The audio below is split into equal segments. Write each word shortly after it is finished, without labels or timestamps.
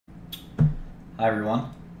Hi everyone,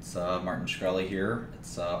 it's Martin Shkreli here.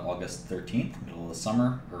 It's August 13th, middle of the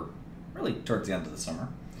summer, or really towards the end of the summer.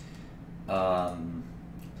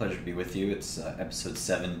 Pleasure to be with you. It's episode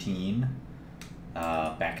 17,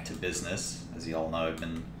 back to business. As you all know, I've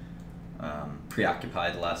been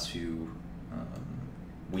preoccupied the last few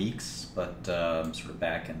weeks, but I'm sort of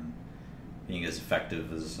back and being as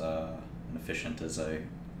effective as and efficient as I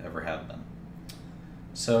ever have been.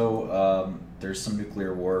 So there's some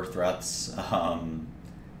nuclear war threats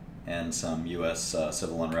and some U.S.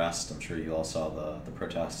 Civil unrest. I'm sure you all saw the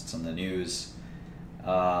protests in the news.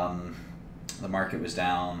 The market was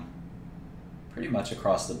down pretty much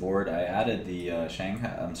across the board. I added the I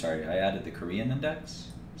added the Korean index,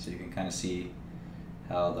 so you can kind of see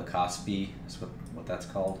how the Kospi is what that's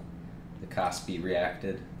called. The Kospi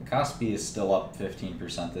reacted. The Kospi is still up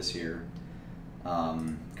 15% this year.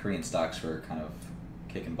 Korean stocks were kind of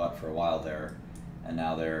kicking butt for a while there, and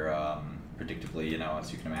now they're predictably,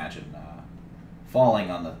 as you can imagine,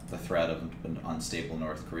 falling on the threat of an unstable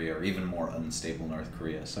North Korea, or even more unstable North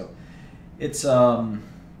Korea. So it's kind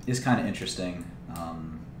of interesting.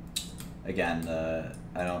 Again,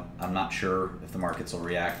 I'm not sure if the markets will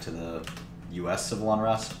react to the U.S. civil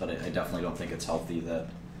unrest, but I definitely don't think it's healthy that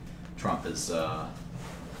Trump is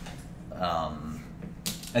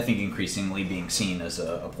I think increasingly being seen as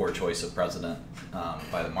a poor choice of president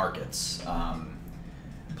by the markets.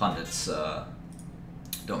 Pundits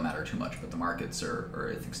don't matter too much, but the markets are,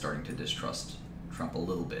 I think, starting to distrust Trump a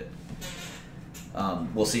little bit.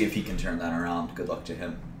 We'll see if he can turn that around. Good luck to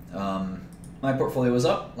him. My portfolio was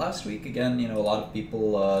up last week. Again, a lot of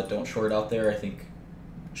people don't short out there. I think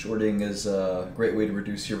shorting is a great way to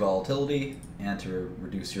reduce your volatility and to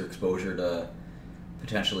reduce your exposure to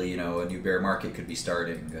potentially, a new bear market could be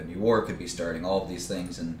starting, a new war could be starting, all of these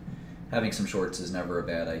things, and having some shorts is never a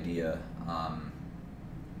bad idea.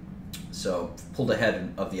 So pulled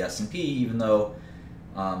ahead of the S&P, even though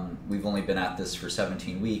we've only been at this for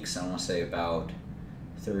 17 weeks. I want to say about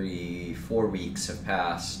 34 weeks have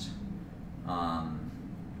passed,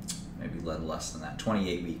 maybe a little less than that,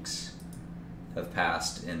 28 weeks have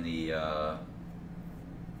passed in the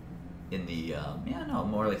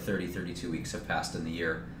more like 32 weeks have passed in the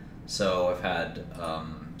year. So I've had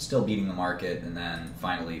still beating the market, and then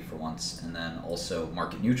finally for once, and then also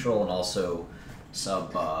market neutral, and also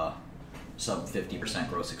sub 50%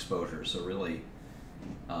 gross exposure. So really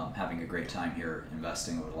having a great time here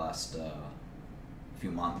investing over the last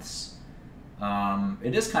few months.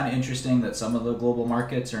 It is kind of interesting that some of the global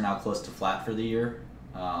markets are now close to flat for the year.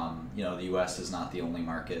 The U.S. is not the only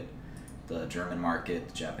market. The German market,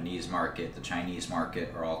 the Japanese market, the Chinese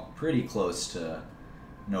market are all pretty close to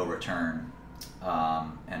no return,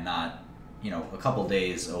 and not, a couple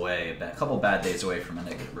days away, a couple bad days away from a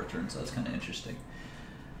negative return. So that's kind of interesting.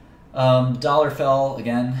 Dollar fell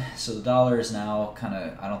again, so the dollar is now kind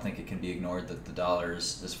of, I don't think it can be ignored that the dollar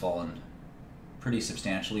has fallen pretty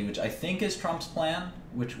substantially, which I think is Trump's plan,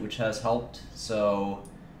 which has helped. So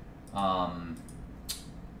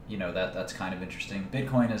that's kind of interesting.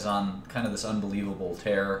 Bitcoin is on kind of this unbelievable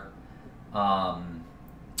tear.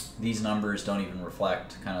 These numbers don't even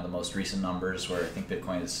reflect kind of the most recent numbers, where I think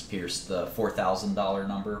Bitcoin has pierced the $4,000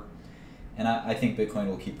 number, and I think Bitcoin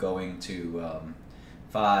will keep going to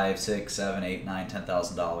 $5, $6, $7, $8, $9,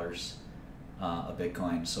 $10,000 a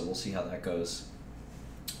Bitcoin. So we'll see how that goes.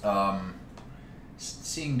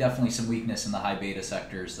 Seeing definitely some weakness in the high beta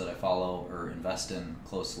sectors that I follow or invest in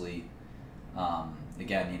closely.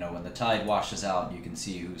 Again, when the tide washes out, you can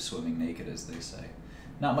see who's swimming naked, as they say.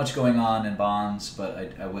 Not much going on in bonds, but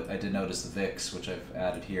I did notice the VIX, which I've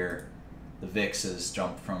added here. The VIX has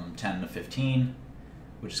jumped from 10 to 15,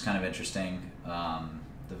 which is kind of interesting.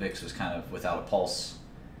 The VIX was kind of without a pulse.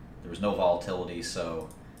 There was no volatility, so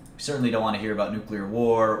we certainly don't want to hear about nuclear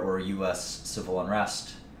war or U.S. civil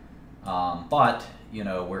unrest. But,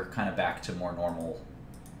 we're kind of back to more normal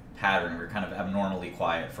pattern. We're kind of abnormally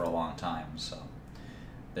quiet for a long time, so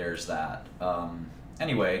there's that.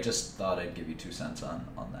 Anyway, just thought I'd give you 2 cents on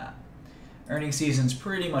that. Earnings season's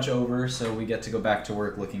pretty much over, so we get to go back to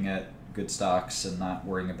work looking at good stocks and not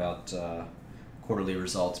worrying about quarterly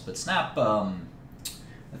results. But Snap, I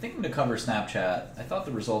think I'm going to cover Snapchat. I thought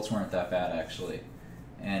the results weren't that bad, actually.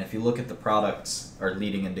 And if you look at the products, or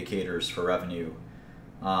leading indicators for revenue,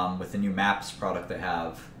 with the new Maps product they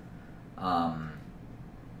have,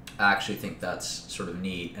 I actually think that's sort of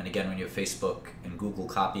neat. And again, when you have Facebook and Google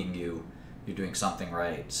copying you, you're doing something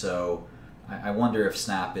right. So I wonder if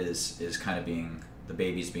Snap is kind of the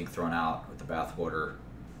baby's being thrown out with the bathwater.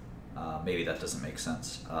 Maybe that doesn't make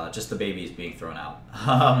sense. Just the baby's being thrown out.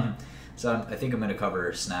 So I think I'm going to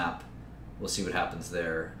cover Snap we'll see what happens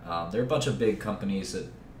there. There are a bunch of big companies that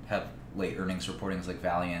have late earnings reportings like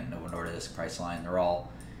Valiant, Novo Nordisk, Priceline. They're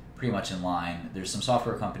all pretty much in line. There's some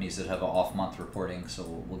software companies that have an off-month reporting, so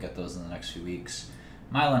we'll get those in the next few weeks.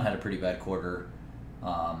 Mylan had a pretty bad quarter,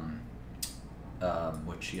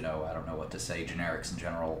 which, you know, I don't know what to say. Generics in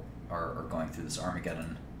general are going through this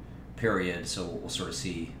Armageddon period, so we'll sort of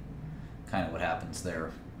see kind of what happens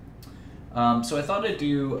there. So I thought I'd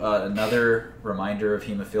do another reminder of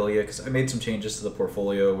hemophilia, because I made some changes to the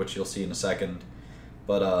portfolio, which you'll see in a second.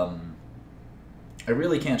 But I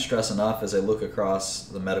really can't stress enough as I look across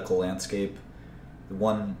the medical landscape, the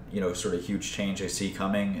one, you know, sort of huge change I see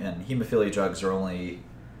coming, and hemophilia drugs are only,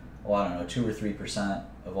 oh, I don't know, 2 or 3%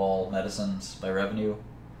 of all medicines by revenue.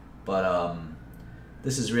 But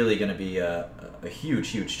this is really going to be a huge,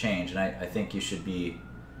 huge change, and I think you should be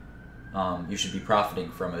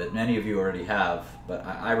profiting from it. Many of you already have, but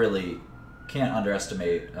I really can't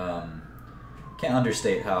understate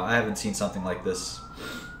how I haven't seen something like this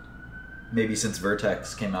maybe since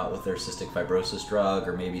Vertex came out with their cystic fibrosis drug,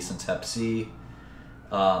 or maybe since Hep C.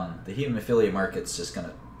 The hemophilia market's just going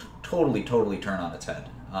to totally turn on its head.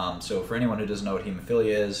 So for anyone who doesn't know what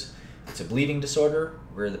hemophilia is, it's a bleeding disorder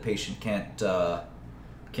where the patient can't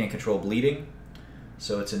control bleeding.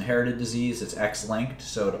 So it's an inherited disease. It's X-linked,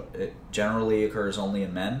 so it generally occurs only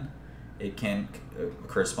in men. It can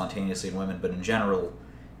occur spontaneously in women, but in general,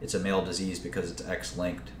 it's a male disease because it's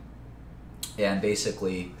X-linked. And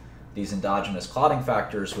basically, these endogenous clotting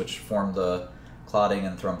factors, which form the clotting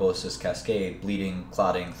and thrombosis cascade, bleeding,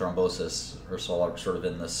 clotting, thrombosis, are sort of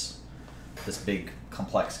in this big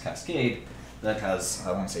complex cascade that has,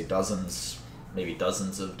 I want to say maybe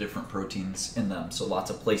dozens of different proteins in them. So lots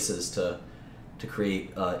of places to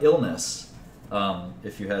create illness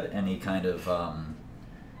if you had any kind of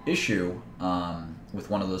issue with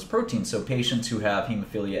one of those proteins. So patients who have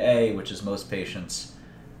hemophilia A, which is most patients,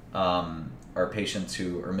 are patients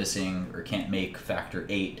who are missing or can't make factor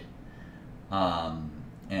VIII, and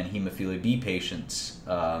hemophilia B patients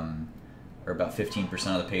are about 15%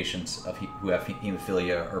 of the patients who have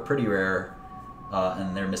hemophilia are pretty rare,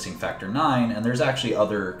 and they're missing factor IX. And there's actually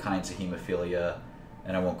other kinds of hemophilia,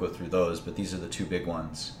 and I won't go through those, but these are the two big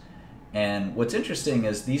ones. And what's interesting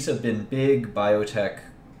is these have been big biotech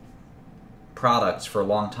products for a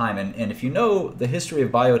long time. And if you know the history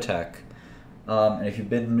of biotech, and if you've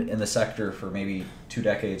been in the sector for maybe 2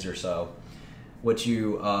 decades or so, what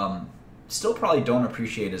you still probably don't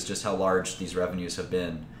appreciate is just how large these revenues have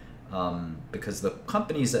been, because the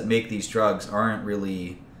companies that make these drugs aren't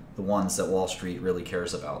really the ones that Wall Street really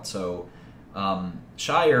cares about. So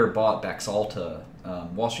Shire bought Baxalta.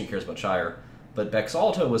 Wall Street cares about Shire, but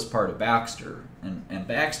Baxalta was part of Baxter, and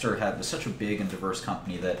Baxter was such a big and diverse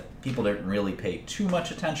company that people didn't really pay too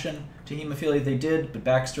much attention to hemophilia. They did, but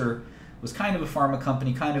Baxter was kind of a pharma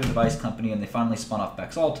company, kind of a device company, and they finally spun off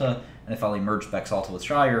Baxalta, and they finally merged Baxalta with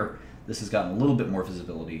Shire. This has gotten a little bit more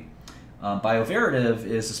visibility. Bioverativ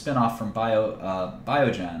is a spin-off from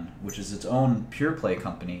Biogen, which is its own pure play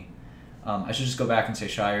company. I should just go back and say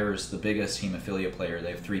Shire is the biggest hemophilia player.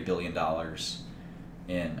 They have $3 billion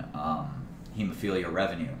in hemophilia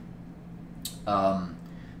revenue.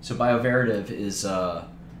 So Bioverativ is a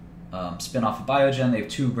spin-off of Biogen. They have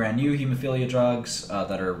 2 brand new hemophilia drugs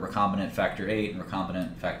that are recombinant factor VIII and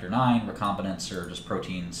recombinant factor IX. Recombinants are just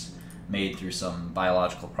proteins made through some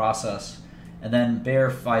biological process. And then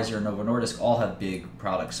Bayer, Pfizer, Novo Nordisk all have big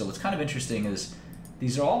products. So what's kind of interesting is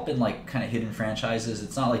these have all been like kind of hidden franchises.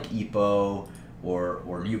 It's not like EPO or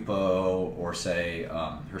NUPO or say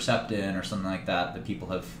Herceptin or something like that people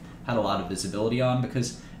have had a lot of visibility on,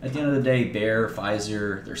 because at the end of the day, Bayer,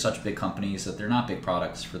 Pfizer, they're such big companies that they're not big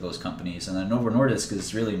products for those companies. And then Novo Nordisk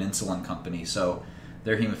is really an insulin company, so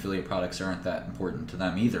their hemophilia products aren't that important to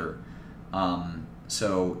them either.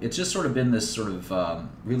 So it's just sort of been this sort of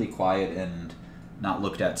really quiet and not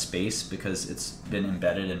looked at space because it's been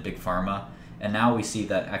embedded in big pharma. And now we see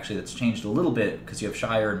that actually that's changed a little bit, because you have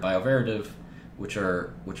Shire and Bioverativ, which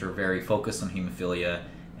are very focused on hemophilia,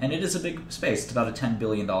 and it is a big space. It's about a $8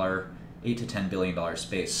 to $10 billion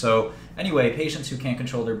space. So anyway, patients who can't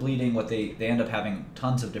control their bleeding, they end up having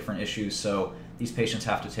tons of different issues. So these patients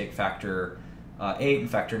have to take factor VIII and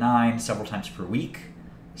factor IX several times per week.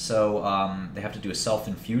 So they have to do a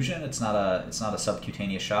self-infusion. It's not a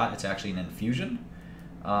subcutaneous shot. It's actually an infusion.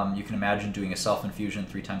 You can imagine doing a self-infusion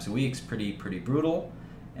 3 times a week is pretty brutal.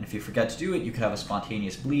 And if you forget to do it, you could have a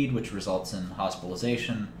spontaneous bleed, which results in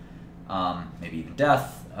hospitalization, maybe even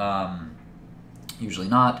death. Usually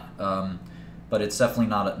not, but it's definitely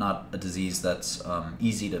not a disease that's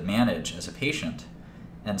easy to manage as a patient.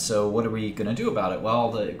 And so what are we going to do about it? Well,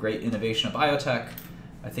 the great innovation of biotech,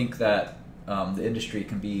 I think that the industry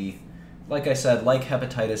can be, like I said, like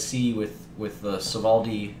hepatitis C with the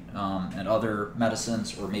Sovaldi and other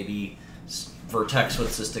medicines, or maybe Vertex with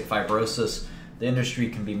cystic fibrosis. The industry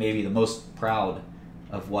can be maybe the most proud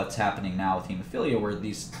of what's happening now with hemophilia, where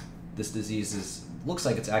this disease looks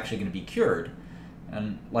like it's actually going to be cured.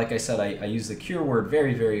 And like I said, I use the cure word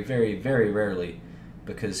very, very, very, very rarely,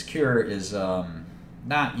 because cure is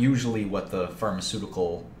not usually what the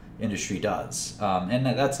pharmaceutical industry does. And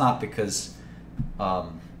that's not because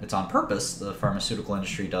it's on purpose. The pharmaceutical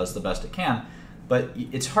industry does the best it can, but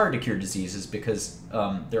it's hard to cure diseases because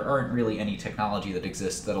there aren't really any technology that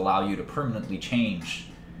exists that allow you to permanently change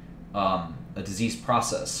a disease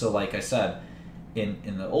process. So like I said,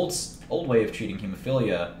 in the old way of treating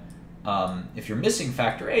hemophilia, if you're missing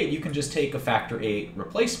factor VIII, you can just take a factor VIII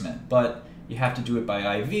replacement, but you have to do it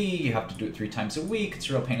by IV, you have to do it 3 times a week, it's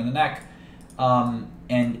a real pain in the neck.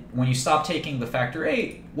 And when you stop taking the factor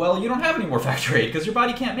VIII, well, you don't have any more factor VIII because your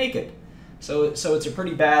body can't make it. So it's a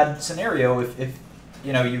pretty bad scenario if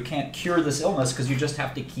you can't cure this illness because you just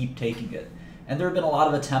have to keep taking it. And there have been a lot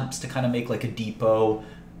of attempts to kind of make like a depot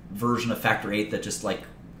version of factor VIII that just like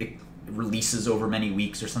it releases over many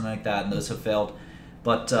weeks or something like that, and those have failed.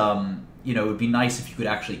 But it would be nice if you could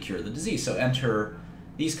actually cure the disease. So enter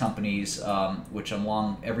these companies, which I'm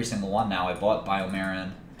long every single one now. I bought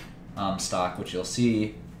BioMarin stock, which you'll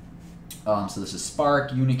see. So this is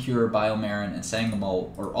Spark, Unicure, BioMarin, and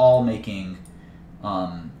Sangamo are all making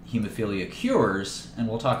hemophilia cures, and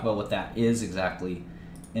we'll talk about what that is exactly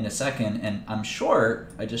in a second. And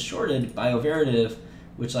I just shorted Bioverativ,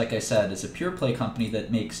 which, like I said, is a pure play company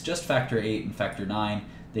that makes just factor VIII and factor IX.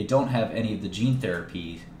 They don't have any of the gene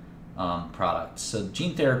therapy products. So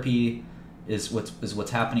gene therapy is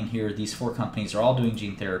what's happening here. These 4 companies are all doing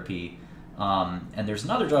gene therapy. And there's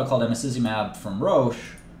another drug called emicizumab from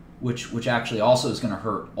Roche, which actually also is going to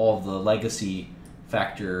hurt all of the legacy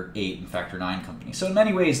factor VIII and factor IX companies. So in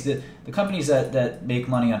many ways, the companies that make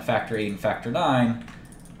money on factor VIII and factor IX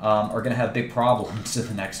are going to have big problems in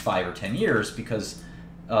the next 5 or 10 years because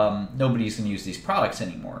nobody's going to use these products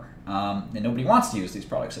anymore. And nobody wants to use these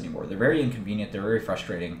products anymore. They're very inconvenient. They're very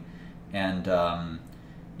frustrating. And I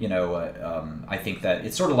think that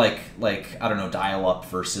it's sort of like I don't know, dial-up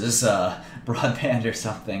versus broadband or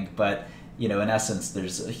something. But in essence,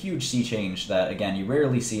 there's a huge sea change that, again, you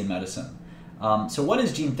rarely see in medicine. So what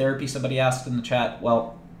is gene therapy? Somebody asked in the chat.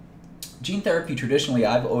 Well, gene therapy, traditionally,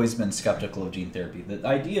 I've always been skeptical of gene therapy. The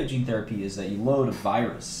idea of gene therapy is that you load a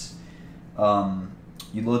virus.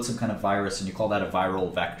 You load some kind of virus, and you call that a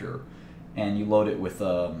viral vector. And you load it with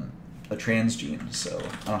a transgene. So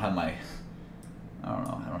I don't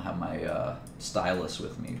have my stylus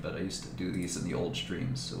with me, but I used to do these in the old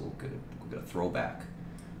streams, so we'll get a throwback.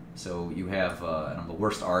 So you have, and I'm the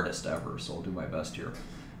worst artist ever, so I'll do my best here.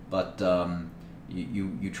 But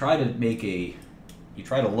you try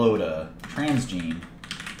to load a transgene,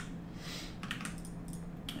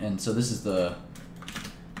 and so this is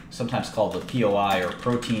sometimes called the POI, or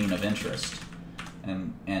protein of interest,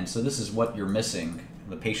 and so this is what you're missing.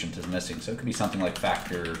 The patient is missing. So it could be something like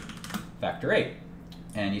factor VIII,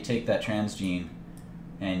 and you take that transgene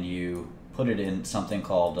and you put it in something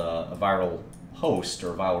called a viral host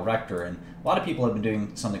or viral vector, and a lot of people have been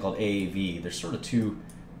doing something called AAV. There's sort of 2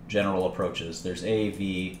 general approaches. There's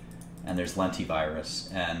AAV and there's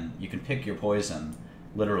lentivirus, and you can pick your poison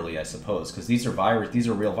literally, I suppose, because these are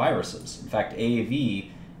real viruses. In fact, AAV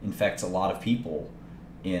infects a lot of people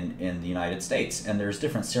in the United States, and there's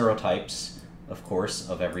different serotypes, of course,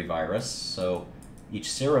 of every virus. So each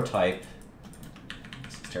serotype,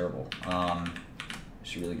 this is terrible, I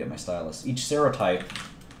should really get my stylus. Each serotype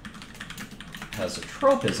has a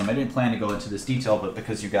tropism. I didn't plan to go into this detail, but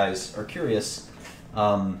because you guys are curious,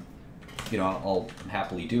 I'll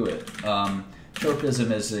happily do it.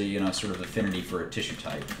 Tropism is a sort of affinity for a tissue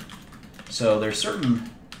type. So there's certain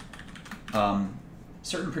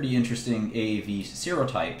pretty interesting AAV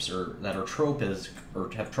serotypes that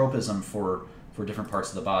are have tropism for different parts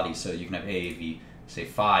of the body. So you can have AAV, say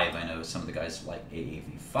 5. I know some of the guys like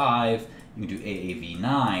AAV 5. You can do AAV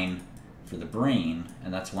 9 for the brain,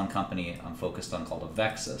 and that's one company I'm focused on called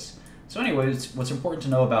Avexis. So anyways, what's important to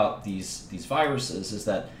know about these viruses is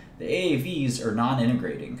that the AAVs are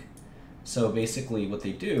non-integrating. So basically what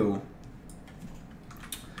they do,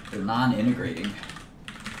 they're non-integrating.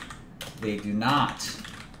 They do not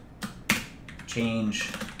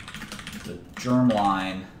change the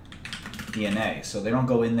germline DNA. So they don't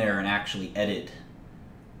go in there and actually edit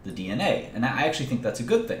the DNA. And I actually think that's a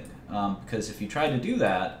good thing, because if you try to do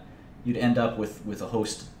that, you'd end up with a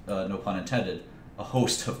host, no pun intended, a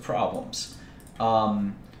host of problems.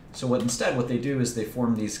 what they do is they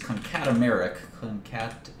form these concatameric,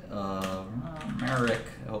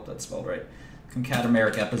 I hope that's spelled right,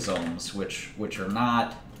 concatameric episomes, which are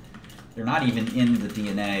not, they're not even in the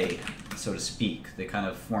DNA, so to speak. They kind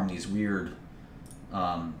of form these weird, the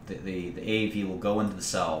AAV will go into the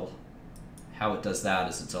cell. How it does that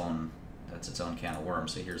is that's its own can of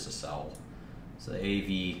worms. So here's a cell. So the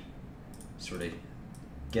AAV sort of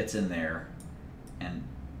gets in there, and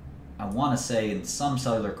I want to say in some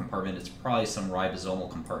cellular compartment, it's probably some ribosomal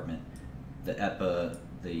compartment, the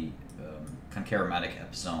concaromatic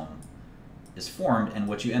episome is formed, and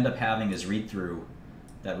what you end up having is read-through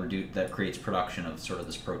that creates production of sort of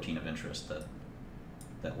this protein of interest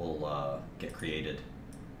that will get created,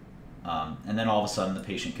 and then all of a sudden the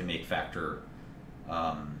patient can make factor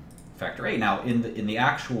VIII. Now, in the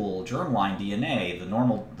actual germline DNA, the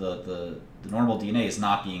normal DNA is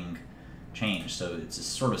not being changed, so it's a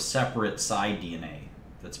sort of separate side DNA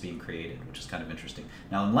that's being created, which is kind of interesting.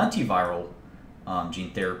 Now, in lentiviral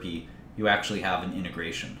gene therapy, you actually have an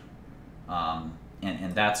integration,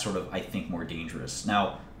 and that's sort of, I think, more dangerous.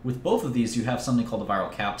 Now, with both of these, you have something called the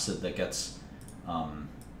viral capsid that gets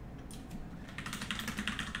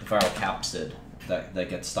that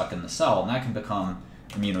gets stuck in the cell, and that can become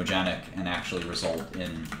immunogenic and actually result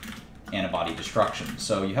in antibody destruction.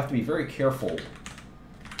 So you have to be very careful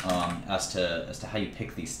as to how you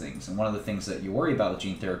pick these things. And one of the things that you worry about with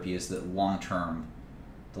gene therapy is the long-term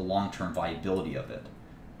viability of it.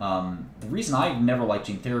 The reason I never liked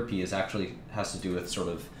gene therapy has to do with sort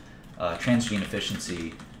of transgene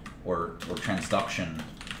efficiency or transduction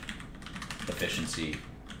efficiency.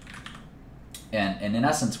 And in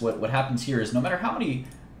essence, what happens here is no matter how many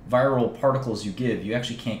viral particles you give, you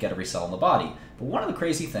actually can't get every cell in the body. But one of the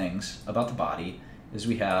crazy things about the body is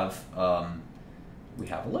we have a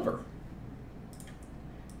liver.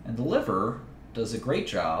 And the liver does a great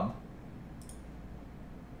job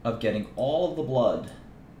of getting all of the blood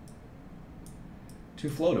to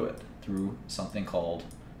flow to it through something called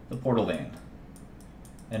the portal vein.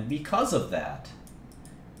 And because of that,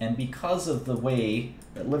 and because of the way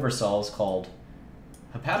that liver cells called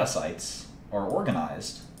hepatocytes are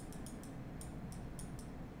organized,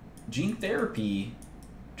 gene therapy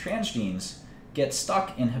transgenes get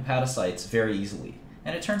stuck in hepatocytes very easily.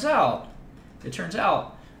 And it turns out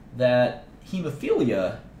that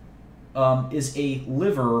hemophilia is a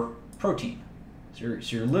liver protein. So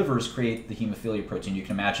your livers create the hemophilia protein. You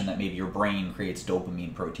can imagine that maybe your brain creates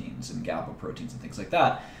dopamine proteins and GABA proteins and things like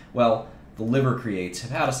that. Well, the liver creates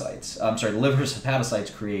hepatocytes. The liver's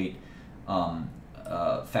hepatocytes create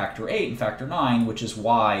factor VIII and factor IX, which is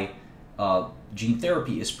why gene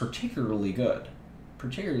therapy is particularly good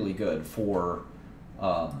for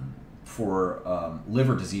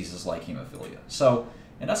liver diseases like hemophilia. So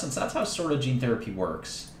in essence, that's how sort of gene therapy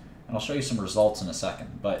works. And I'll show you some results in a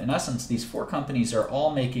second. But in essence, these 4 companies are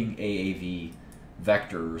all making AAV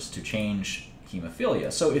vectors to change hemophilia.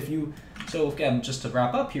 So again, just to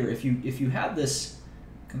wrap up here, if you had this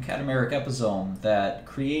concatameric episome that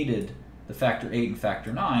created the factor VIII and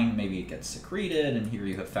factor IX, maybe it gets secreted, and here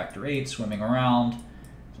you have factor VIII swimming around. So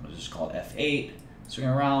we'll just call it F8,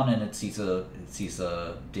 swimming around, and it sees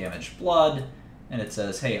a damaged blood, and it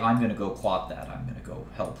says, hey, I'm going to go clot that. I'm going to go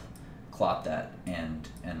help clot that and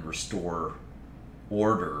restore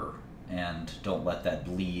order, and don't let that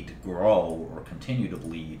bleed grow or continue to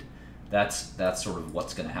bleed. That's sort of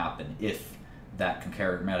what's going to happen if that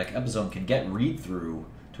concaromatic episome can get read through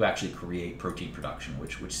to actually create protein production,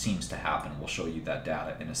 which seems to happen. We'll show you that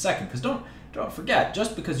data in a second. Because don't forget,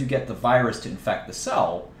 just because you get the virus to infect the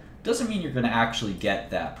cell doesn't mean you're going to actually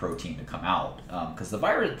get that protein to come out. Because the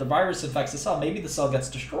virus infects the cell. Maybe the cell gets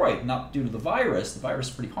destroyed, not due to the virus. The virus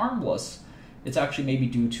is pretty harmless. It's actually maybe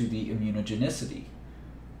due to the immunogenicity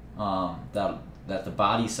that the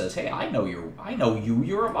body says, hey, I know you,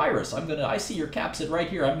 you're a virus. I see your capsid right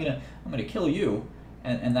here. I'm gonna kill you,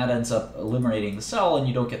 and that ends up eliminating the cell, and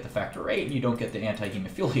you don't get the factor VIII, and you don't get the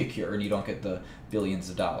anti-hemophilia cure, and you don't get the billions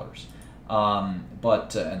of dollars, and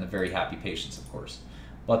the very happy patients, of course.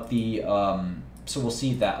 But so we'll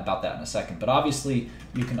see about that in a second. But obviously,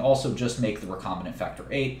 you can also just make the recombinant factor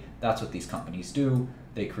VIII. That's what these companies do.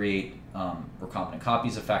 They create recombinant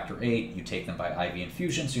copies of factor VIII. You take them by IV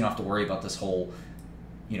infusion, so you don't have to worry about this whole,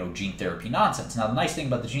 gene therapy nonsense. Now, the nice thing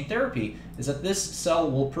about the gene therapy is that this cell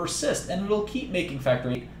will persist, and it'll keep making factor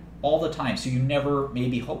VIII all the time. So you never,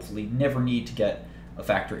 maybe, hopefully, never need to get a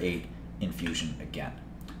factor VIII infusion again.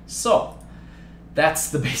 So that's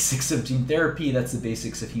the basics of gene therapy. That's the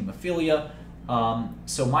basics of hemophilia.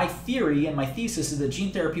 So my theory and my thesis is that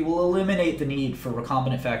gene therapy will eliminate the need for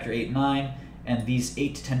recombinant factor VIII and IX, and these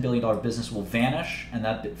 $8 to $10 billion business will vanish, and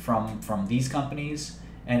that from these companies,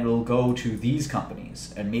 and it will go to these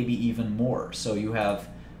companies, and maybe even more. So you have,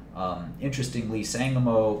 interestingly,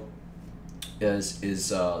 Sangamo is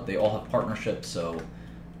they all have partnerships. So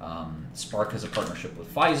Spark has a partnership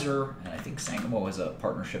with Pfizer, and I think Sangamo has a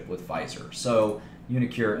partnership with Pfizer. So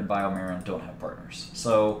uniQure and BioMarin don't have partners.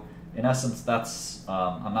 So in essence, that's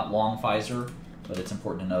I'm not long Pfizer, but it's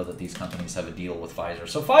important to know that these companies have a deal with Pfizer.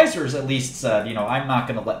 So Pfizer's at least said, I'm not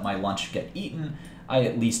going to let my lunch get eaten. I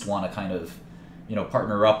at least want to kind of,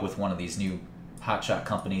 partner up with one of these new hotshot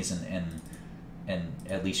companies and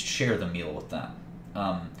at least share the meal with them.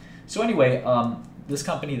 So anyway, this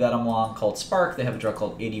company that I'm on called Spark, they have a drug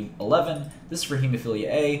called 8011. This is for hemophilia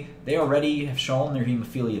A. They already have shown their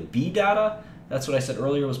hemophilia B data. That's what I said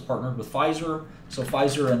earlier, was partnered with Pfizer. So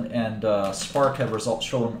Pfizer and Spark have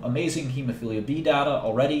shown amazing hemophilia B data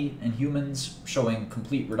already in humans, showing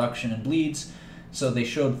complete reduction in bleeds. So they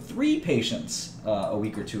showed 3 patients a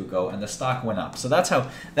week or 2 ago, and the stock went up. So that's how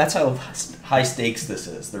high stakes this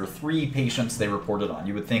is. There are 3 patients they reported on.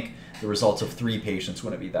 You would think the results of 3 patients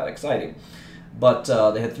wouldn't be that exciting. But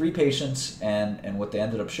they had 3 patients, and what they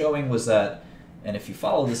ended up showing was that, and if you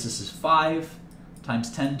follow this, this is 5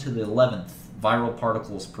 times 10 to the 11th viral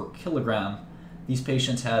particles per kilogram. These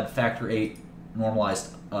patients had factor VIII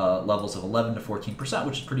normalized levels of 11 to 14%,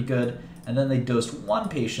 which is pretty good. And then they dosed 1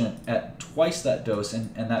 patient at twice that dose,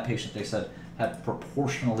 and that patient, they said, had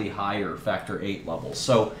proportionally higher factor VIII levels.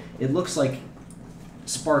 So it looks like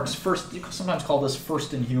Spark's first, you sometimes call this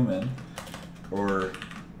first in human, or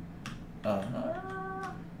I don't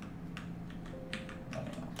know,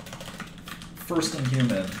 first in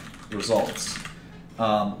human results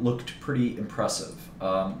looked pretty impressive.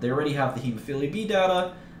 They already have the hemophilia B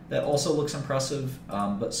data that also looks impressive,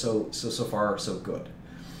 but so far so good.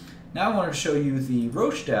 Now I wanted to show you the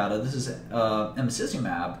Roche data. This is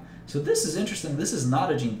emicizumab. So this is interesting. This is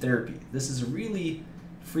not a gene therapy. This is a really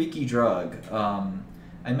freaky drug.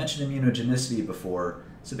 I mentioned immunogenicity before.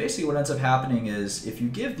 So basically what ends up happening is if you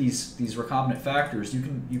give these recombinant factors,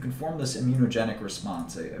 you can form this immunogenic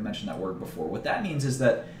response. I mentioned that word before. What that means is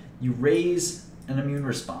that you raise an immune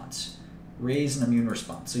response.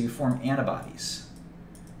 So you form antibodies.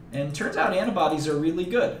 And it turns out antibodies are really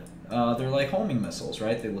good. They're like homing missiles,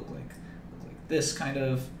 right? They look like this kind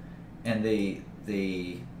of, and they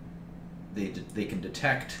can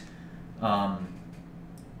detect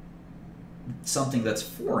something that's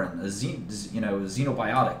foreign, a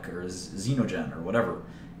xenobiotic or a xenogen or whatever.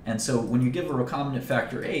 And so when you give a recombinant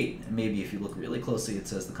factor VIII, and maybe if you look really closely, it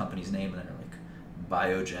says the company's name, and then like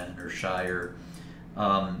Biogen or Shire.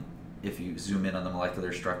 If you zoom in on the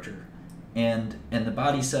molecular structure. And the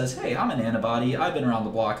body says, hey, I'm an antibody, I've been around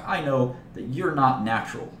the block, I know that you're not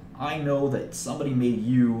natural. I know that somebody made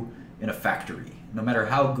you in a factory. No matter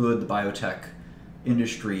how good the biotech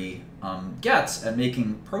industry gets at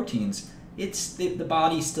making proteins, the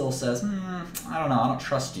body still says, I don't know, I don't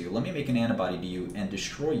trust you. Let me make an antibody to you and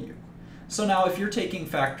destroy you. So now if you're taking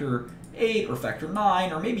factor VIII or factor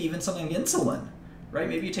IX, or maybe even something like insulin, right?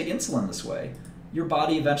 Maybe you take insulin this way, your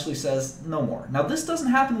body eventually says no more. Now this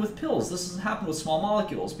doesn't happen with pills. This doesn't happen with small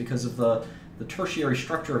molecules because of the tertiary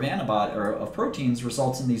structure of of proteins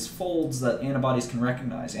results in these folds that antibodies can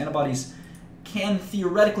recognize. Antibodies can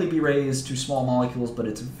theoretically be raised to small molecules, but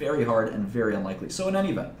it's very hard and very unlikely. So in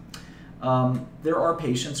any event, there are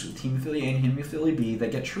patients with hemophilia A and hemophilia B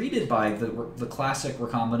that get treated by the classic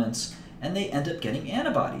recombinants, and they end up getting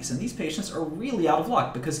antibodies. And these patients are really out of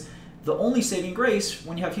luck because the only saving grace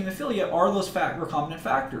when you have hemophilia are those recombinant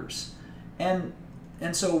factors. And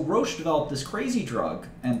so Roche developed this crazy drug,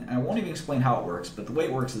 and I won't even explain how it works, but the way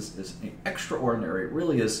it works is extraordinary. It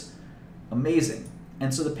really is amazing.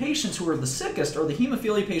 And so the patients who are the sickest are the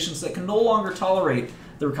hemophilia patients that can no longer tolerate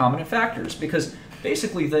the recombinant factors, because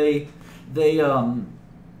basically they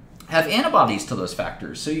have antibodies to those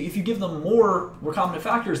factors. So if you give them more recombinant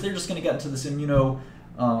factors, they're just going to get into this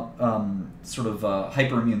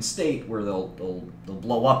hyperimmune state where they'll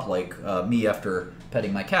blow up like me after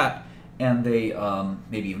petting my cat, and they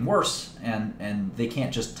maybe even worse, and they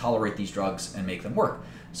can't just tolerate these drugs and make them work.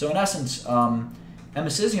 So in essence,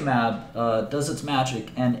 emicizumab does its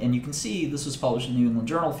magic, and you can see this was published in the New England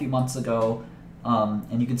Journal a few months ago,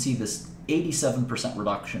 and you can see this 87%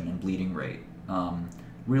 reduction in bleeding rate.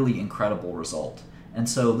 Really incredible result. And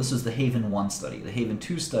so this was the Haven 1 study. The Haven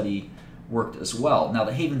 2 study worked as well. Now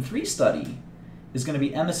the Haven 3 study is going to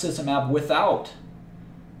be emicizumab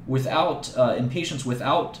in patients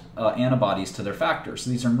without antibodies to their factors.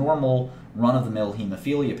 So these are normal run-of-the-mill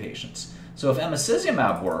hemophilia patients. So if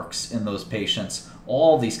emicizumab works in those patients,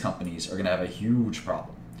 all these companies are going to have a huge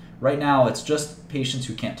problem. Right now, it's just patients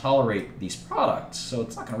who can't tolerate these products, so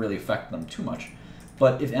it's not going to really affect them too much.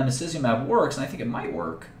 But if emicizumab works, and I think it might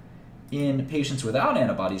work, in patients without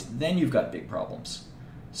antibodies, then you've got big problems.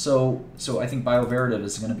 So I think Bioverativ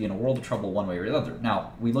is going to be in a world of trouble one way or the other.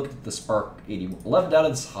 Now, we looked at the Spark 8011 data.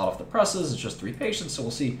 This is hot off the presses. It's just 3 patients, so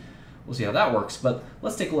we'll see how that works. But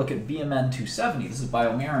let's take a look at BMN 270. This is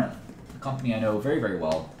BioMarin, a company I know very, very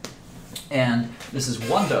well. And this is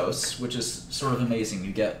 1 dose, which is sort of amazing.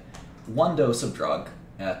 You get 1 dose of drug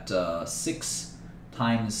at 6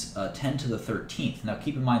 times 10 to the 13th. Now,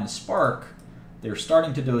 keep in mind the Spark, they're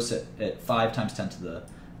starting to dose it at 5 times 10 to the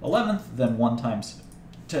 11th, then 1 times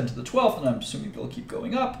 10 to the 12th, and I'm assuming they'll keep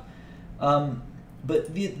going up.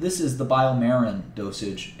 But this is the BioMarin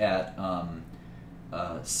dosage at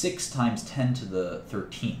 6 times 10 to the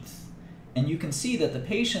 13th. And you can see that the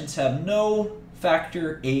patients have no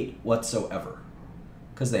factor 8 whatsoever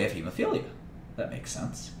because they have hemophilia. That makes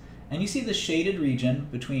sense. And you see the shaded region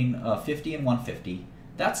between 50 and 150.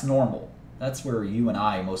 That's normal. That's where you and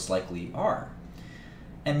I most likely are.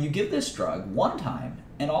 And you give this drug 1 time,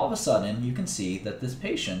 and all of a sudden you can see that these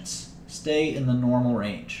patients stay in the normal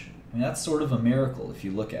range. I mean, that's sort of a miracle if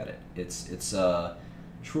you look at it. It's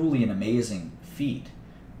truly an amazing feat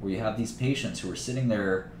where you have these patients who are sitting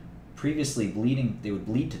there previously bleeding. They would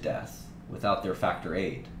bleed to death without their factor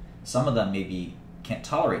 8. Some of them maybe can't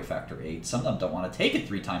tolerate factor 8. Some of them don't want to take it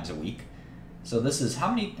 3 times a week. So this is,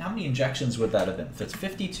 how many injections would that have been? If it's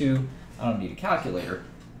 52, I don't need a calculator.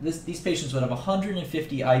 These patients would have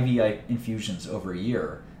 150 IV infusions over a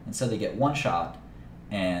year. Instead, they get 1 shot,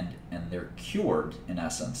 and they're cured, in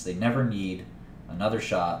essence. They never need another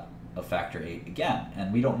shot of factor 8 again.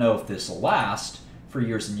 And we don't know if this will last for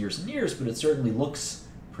years and years and years, but it certainly looks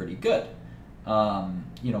pretty good.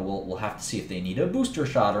 You know, we'll have to see if they need a booster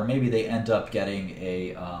shot, or maybe they end up getting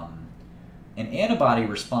an antibody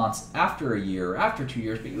response after a year, after 2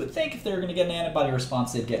 years. But you would think if they were going to get an antibody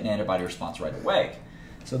response, they'd get an antibody response right away.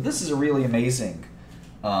 So this is a really amazing,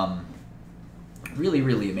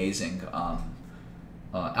 really amazing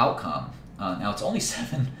outcome. Now it's only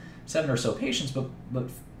seven or so patients, but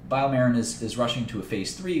BioMarin is rushing to a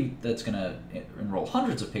phase 3 that's going to enroll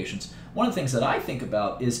hundreds of patients. One of the things that I think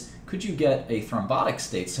about is, could you get a thrombotic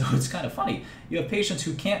state? So it's kind of funny. You have patients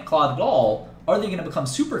who can't clot at all. Are they going to become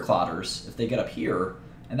super clotters if they get up here?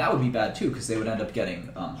 And that would be bad too, because they would end up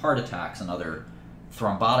getting heart attacks and other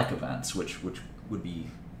thrombotic events, which would be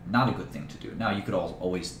not a good thing to do. Now, you could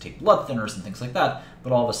always take blood thinners and things like that,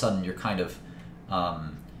 but all of a sudden you're kind of,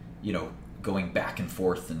 you know, going back and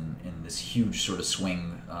forth in this huge sort of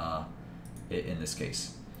swing in this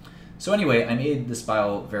case. So anyway, I made this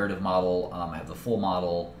Bioverativ model. I have the full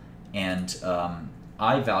model, and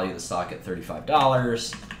I value the stock at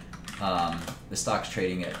 $35. The stock's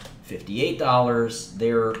trading at $58.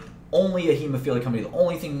 They're only a hemophilia company. The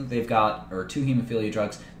only thing they've got are 2 hemophilia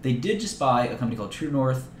drugs. They did just buy a company called True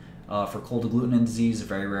North for cold agglutinin disease, a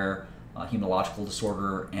very rare hematological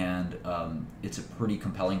disorder, and it's a pretty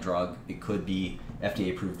compelling drug. It could be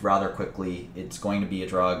FDA approved rather quickly. It's going to be a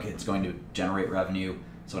drug. It's going to generate revenue.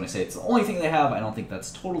 So when I say it's the only thing they have, I don't think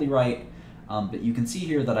that's totally right. But you can see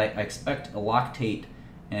here that I expect Eloctate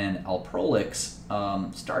and Alprolix,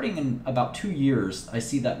 starting in about 2 years, I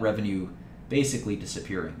see that revenue basically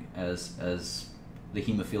disappearing as the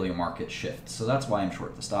hemophilia market shifts. So that's why I'm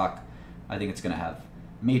short the stock. I think it's going to have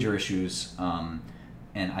major issues,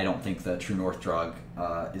 and I don't think the True North drug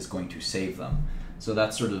is going to save them. So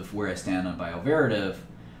that's sort of where I stand on Bioverativ.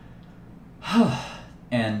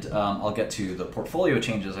 And I'll get to the portfolio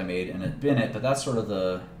changes I made in a minute, but that's sort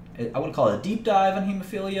of I wouldn't call it a deep dive on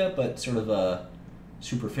hemophilia, but sort of a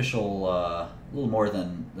superficial, a little more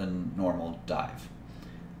than normal dive.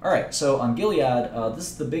 All right, so on Gilead,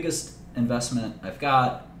 this is the biggest investment I've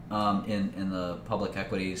got in the public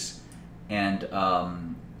equities, and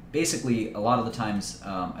basically a lot of the times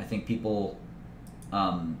I think people,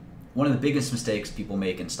 one of the biggest mistakes people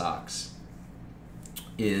make in stocks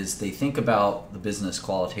is they think about the business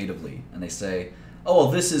qualitatively, and they say, oh,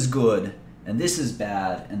 well, this is good and this is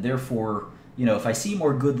bad, and therefore, you know, if I see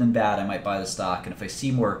more good than bad, I might buy the stock, and if I see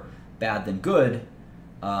more bad than good,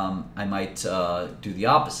 I might do the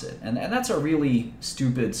opposite. And that's a really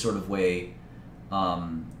stupid sort of way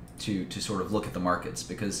to sort of look at the markets,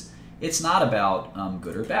 because it's not about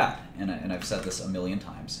good or bad. And I've said this a million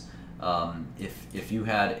times. If you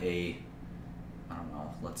had I don't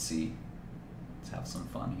know, let's see, let's have some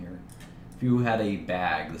fun here. If you had a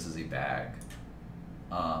bag, this is a bag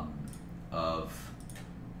of,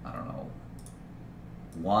 I don't know,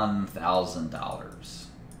 $1,000.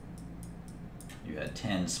 You had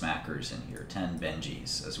 10 smackers in here, 10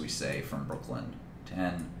 Benjis, as we say from Brooklyn,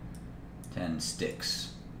 10 10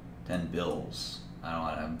 sticks, 10 bills.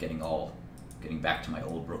 I'm getting back to my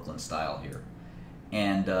old Brooklyn style here.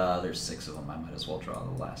 And there's 6 of them. I might as well draw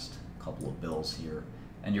the last couple of bills here.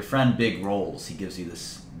 And your friend Big rolls. He gives you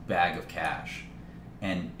this bag of cash.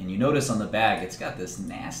 And you notice on the bag, it's got this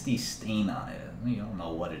nasty stain on it. You don't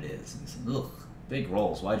know what it is. And he says, ugh, Big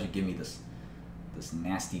rolls, why'd you give me this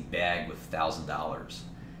nasty bag with $1,000?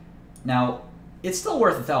 Now, it's still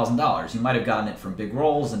worth $1,000. You might have gotten it from Big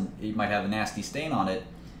rolls, and you might have a nasty stain on it,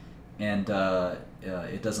 and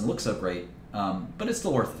it doesn't look so great, but it's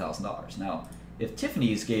still worth $1,000. Now, if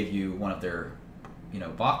Tiffany's gave you one of their,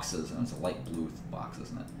 boxes, and it's a light blue box,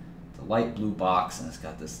 isn't it? It's a light blue box, and it's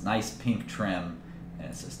got this nice pink trim, and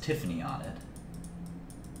it says Tiffany on it.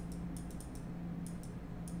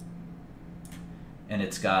 And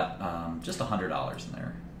it's got just $100 in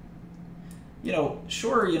there.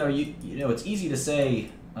 Sure, it's easy to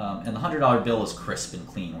say, and the $100 bill is crisp and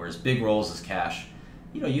clean, whereas Big rolls is cash.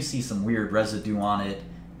 You see some weird residue on it.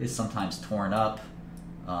 It's sometimes torn up.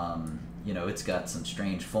 It's got some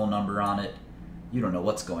strange phone number on it. You don't know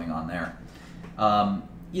what's going on there.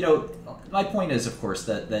 My point is, of course,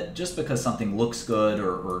 that just because something looks good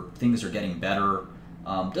or things are getting better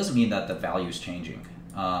doesn't mean that the value is changing.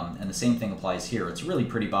 And the same thing applies here. It's a really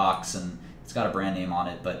pretty box, and it's got a brand name on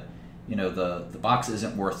it, but the box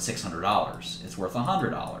isn't worth $600. It's worth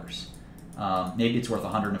 $100. Maybe it's worth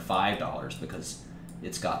 $105 because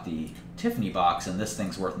it's got the Tiffany box, and this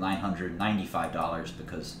thing's worth $995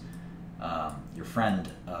 because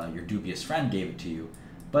your dubious friend gave it to you.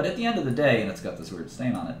 But at the end of the day, and it's got this weird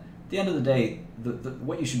stain on it, at the end of the day,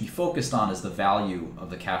 what you should be focused on is the value of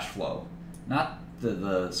the cash flow, not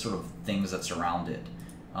the sort of things that surround it.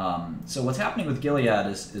 So what's happening with Gilead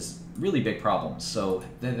is really big problems. So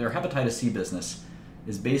their hepatitis C business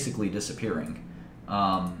is basically disappearing.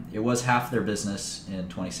 It was half their business in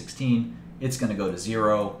 2016. It's going to go to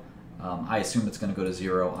zero. I assume it's going to go to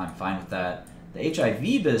zero. I'm fine with that. The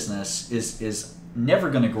HIV business is never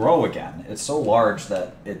going to grow again. It's so large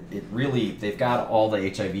that it really, they've got all the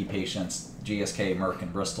HIV patients. GSK, Merck,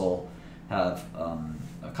 and Bristol have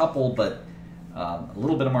a couple, but a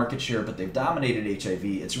little bit of market share, but they've dominated HIV.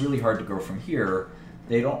 It's really hard to grow from here.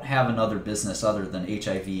 They don't have another business other than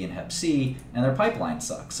HIV and Hep C, and their pipeline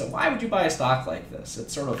sucks. So why would you buy a stock like this?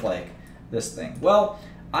 It's sort of like this thing. Well,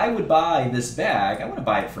 I would buy this bag. I wouldn't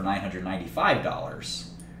buy it for $995,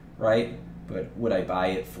 right? But would I buy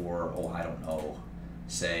it for, I don't know,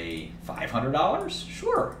 say $500?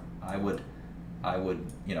 Sure, I would,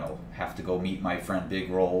 have to go meet my friend Big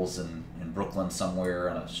Rolls in Brooklyn somewhere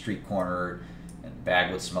on a street corner, and the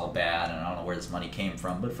bag would smell bad, and I don't know where this money came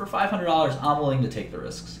from. But for $500, I'm willing to take the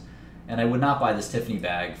risks. And I would not buy this Tiffany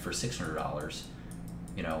bag for $600.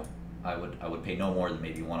 I would pay no more than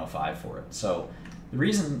maybe $105 for it. So the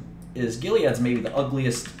reason is Gilead's maybe the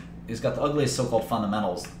ugliest, it's got the ugliest so-called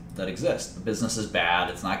fundamentals that exist. The business is bad,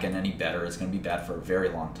 it's not getting any better, it's going to be bad for a very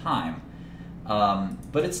long time.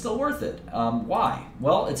 But it's still worth it. Why?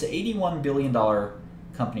 Well, it's an $81 billion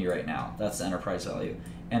company right now. That's the enterprise value.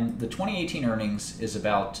 And the 2018 earnings is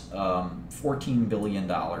about $14 billion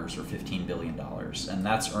or $15 billion. And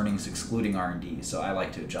that's earnings excluding R&D. So I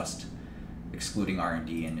like to adjust excluding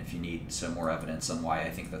R&D. And if you need some more evidence on why I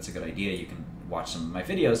think that's a good idea, you can watch some of my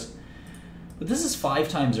videos. But this is 5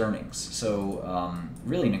 times earnings. So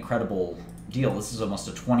really an incredible deal. This is almost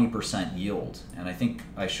a 20% yield. And I think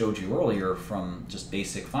I showed you earlier from just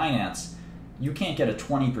basic finance, you can't get a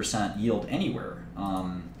 20% yield anywhere.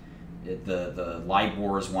 The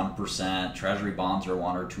LIBOR is 1%, Treasury bonds are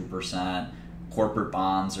 1 or 2%, corporate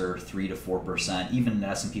bonds are 3 to 4%, even the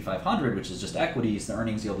S&P 500, which is just equities, the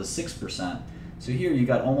earnings yield is 6%. So here you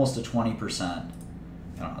got almost a 20%. I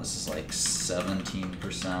don't know, this is like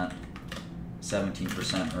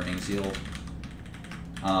 17% earnings yield.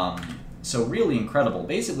 So really incredible.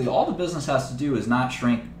 Basically, all the business has to do is not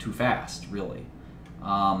shrink too fast, really,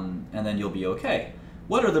 and then you'll be okay.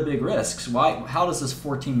 What are the big risks? How does this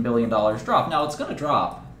 $14 billion drop? Now, it's going to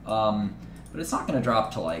drop, but it's not going to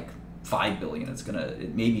drop to like $5 billion.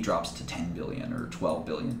 It maybe drops to $10 billion or $12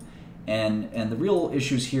 billion. And the real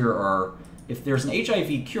issues here are, if there's an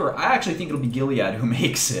HIV cure, I actually think it'll be Gilead who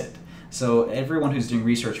makes it. So everyone who's doing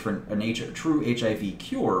research for a true HIV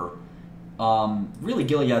cure, really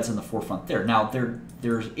Gilead's in the forefront there. Now,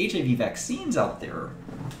 there's HIV vaccines out there.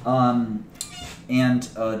 And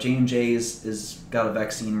J&J's is got a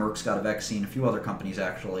vaccine, Merck's got a vaccine, a few other companies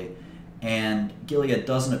actually, and Gilead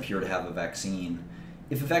doesn't appear to have a vaccine.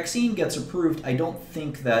 If a vaccine gets approved, I don't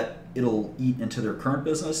think that it'll eat into their current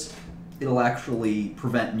business. It'll actually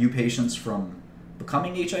prevent new patients from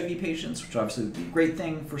becoming HIV patients, which obviously would be a great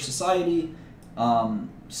thing for society,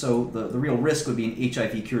 So the real risk would be an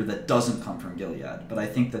HIV cure that doesn't come from Gilead, but I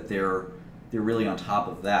think that they're really on top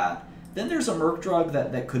of that. Then there's a Merck drug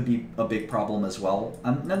that could be a big problem as well.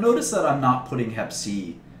 Now notice that I'm not putting Hep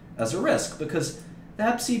C as a risk, because the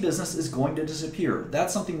Hep C business is going to disappear.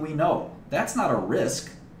 That's something we know. That's not a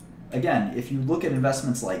risk. Again, if you look at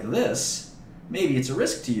investments like this, maybe it's a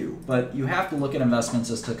risk to you, but you have to look at investments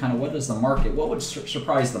as to kind of what is the market, what would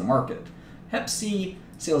surprise the market. Hep C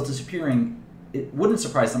sales disappearing, it wouldn't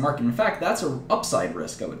surprise the market. In fact, that's an upside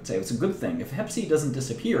risk, I would say. It's a good thing. If Hep C doesn't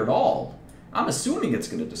disappear at all, I'm assuming it's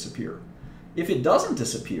going to disappear. If it doesn't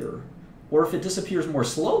disappear, or if it disappears more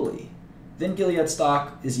slowly, then Gilead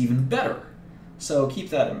stock is even better. So keep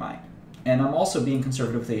that in mind. And I'm also being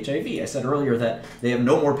conservative with HIV. I said earlier that they have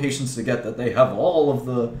no more patients to get, that they have all of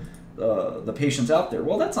the patients out there.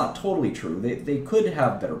 Well, that's not totally true. They could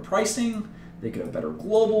have better pricing. They could have better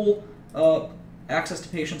global access to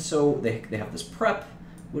patients. So they have this PrEP,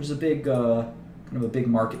 which is a big kind of a big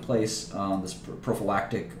marketplace. This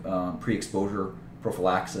prophylactic pre-exposure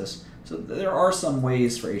prophylaxis. So there are some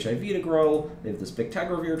ways for HIV to grow. They have this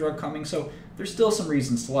bictegravir drug coming. So there's still some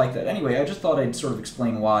reasons to like that. Anyway, I just thought I'd sort of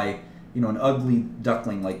explain why, an ugly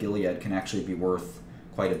duckling like Gilead can actually be worth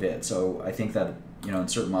quite a bit. So I think that, in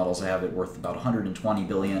certain models I have it worth about 120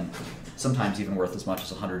 billion, sometimes even worth as much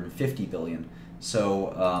as 150 billion.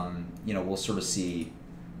 So, we'll sort of see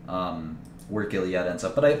where Gilead ends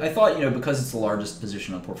up. But I thought, because it's the largest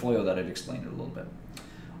position on the portfolio, that I'd explain it a little bit.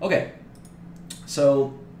 Okay,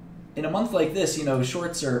 so in a month like this,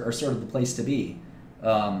 shorts are sort of the place to be.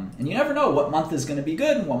 And you never know what month is going to be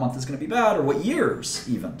good and what month is going to be bad, or what years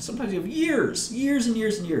even. Sometimes you have years and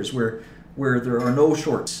years and years where there are no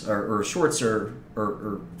shorts, or shorts are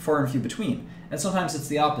far and few between. And sometimes it's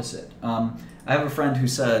the opposite. I have a friend who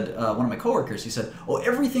said, one of my coworkers, he said, "Oh,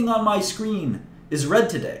 everything on my screen is red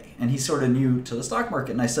today." And he's sort of new to the stock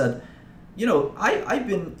market. And I said, I've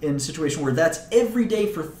been in a situation where that's every day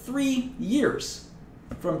for 3 years.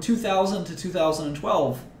 From 2000 to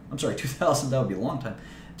 2012, I'm sorry, 2000, that would be a long time,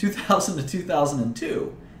 2000 to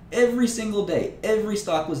 2002, every single day, every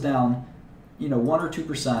stock was down, 1 or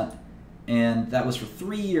 2%, and that was for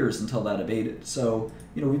 3 years until that abated. So,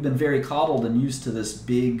 we've been very coddled and used to this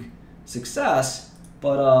big success,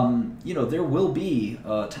 but, there will be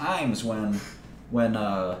times when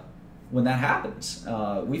that happens.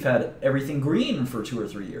 We've had everything green for 2 or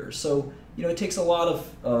 3 years. So, it takes a lot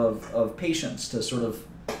of patience to sort of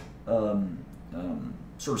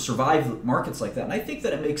survive markets like that. And I think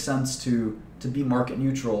that it makes sense to be market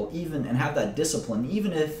neutral, even, and have that discipline,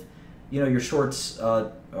 even if, your shorts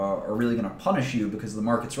are really going to punish you because the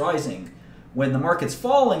market's rising. When the market's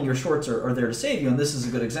falling, your shorts are there to save you. And this is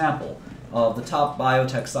a good example. Of the top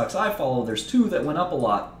biotech stocks I follow, there's 2 that went up a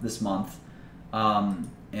lot this month.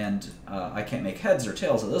 And I can't make heads or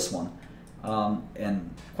tails of this one.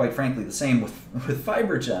 And quite frankly, the same with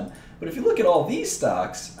FibroGen. But if you look at all these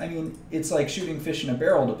stocks, I mean, it's like shooting fish in a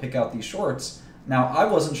barrel to pick out these shorts. Now, I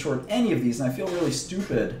wasn't short any of these, and I feel really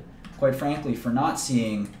stupid, quite frankly, for not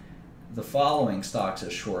seeing the following stocks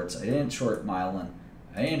as shorts. I didn't short Mylan.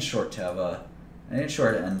 I didn't short Teva. I didn't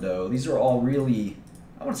short Endo. These are all really,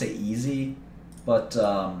 I wouldn't say easy, but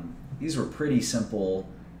these were pretty simple.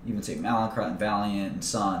 You can say Mallinckrodt and Valiant and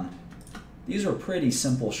Sun. These are pretty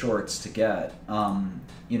simple shorts to get.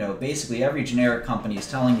 Basically every generic company is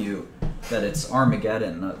telling you that it's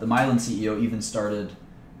Armageddon. The Mylan CEO even started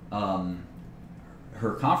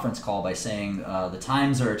her conference call by saying the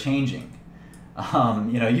times are changing.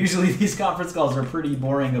 Usually these conference calls are pretty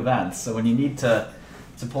boring events. So when you need to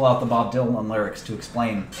pull out the Bob Dylan lyrics to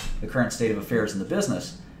explain the current state of affairs in the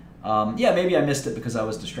business, maybe I missed it because I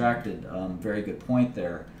was distracted. Very good point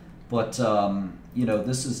there. But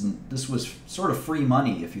this was sort of free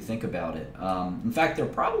money if you think about it. In fact, there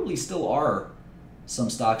probably still are some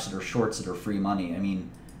stocks that are shorts that are free money. I mean,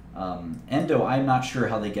 Endo, I'm not sure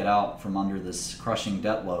how they get out from under this crushing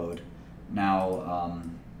debt load. Now,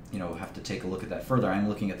 have to take a look at that further. I'm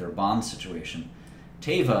looking at their bond situation.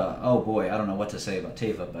 Teva, oh boy, I don't know what to say about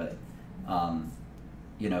Teva, but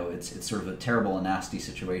it's sort of a terrible and nasty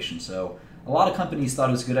situation. So a lot of companies thought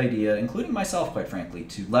it was a good idea, including myself, quite frankly,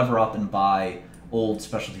 to lever up and buy old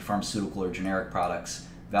specialty pharmaceutical or generic products,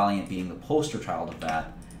 Valiant being the poster child of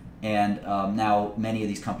that. And now many of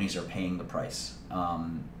these companies are paying the price.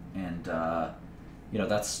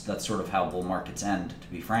 That's sort of how bull markets end, to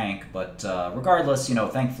be frank. But regardless,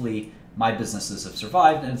 thankfully my businesses have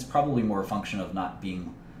survived, and it's probably more a function of not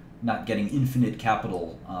getting infinite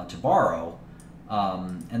capital to borrow.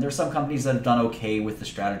 And there's some companies that have done okay with the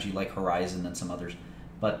strategy, like Horizon and some others.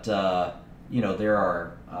 But you know, there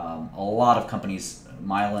are a lot of companies,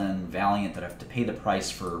 Mylan, Valiant, that have to pay the price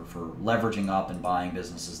for leveraging up and buying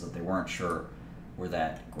businesses that they weren't sure were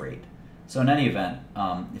that great. So in any event,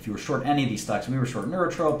 if you were short any of these stocks, we were short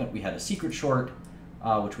Neurotrope, but we had a secret short,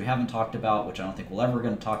 which we haven't talked about, which I don't think we'll ever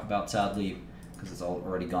going to talk about, sadly, because it's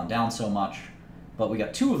already gone down so much. But we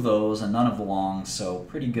got 2 of those and none of the longs, so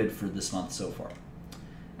pretty good for this month so far.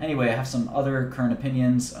 Anyway, I have some other current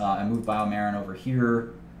opinions. I moved BioMarin over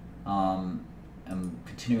here. I'm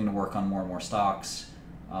continuing to work on more and more stocks.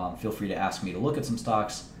 Feel free to ask me to look at some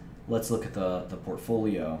stocks. Let's look at the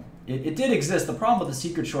portfolio. It did exist. The problem with the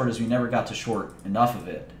secret short is we never got to short enough of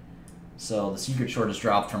it. So the secret short has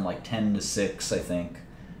dropped from like 10 to 6, I think.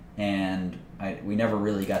 And we never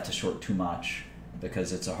really got to short too much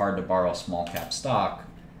because it's a hard to borrow small cap stock.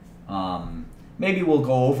 Maybe we'll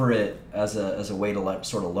go over it as a way to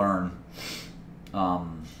sort of learn,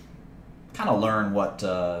 kind of learn what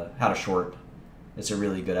how to short. It's a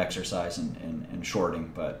really good exercise in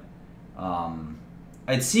shorting, but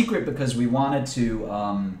it's secret because we wanted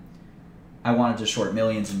to. I wanted to short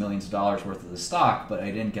millions and millions of dollars worth of the stock, but I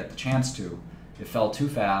didn't get the chance to. It fell too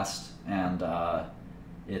fast, and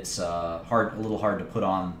it's a little hard to put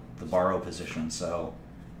on the borrow position. So,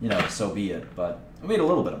 you know, so be it. But I made a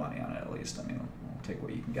little bit of money on it at least. I mean, I'll take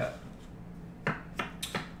what you can get.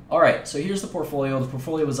 All right, so here's the portfolio. The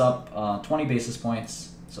portfolio was up 20 basis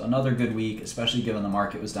points. So another good week, especially given the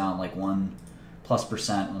market was down like 1+%.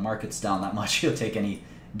 When the market's down that much, you'll take any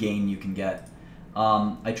gain you can get.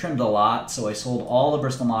 I trimmed a lot, so I sold all the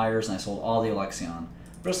Bristol Myers and I sold all the Alexion.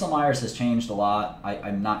 Bristol Myers has changed a lot.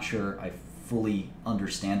 I'm not sure I fully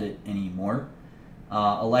understand it anymore.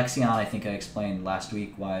 Alexion, I think I explained last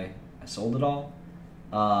week why I sold it all.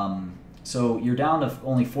 So you're down to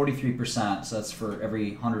only 43%, so that's for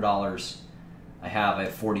every $100 I have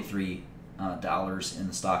 $43 in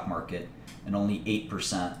the stock market, and only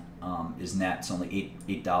 8% is net, so only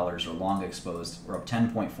 $8 are long exposed. We're up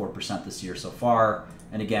 10.4% this year so far,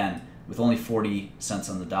 and again, with only 40 cents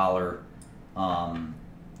on the dollar, and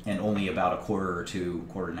only about a quarter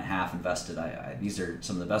and a half invested, these are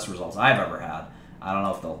some of the best results I've ever had. I don't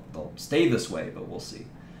know if they'll stay this way, but we'll see.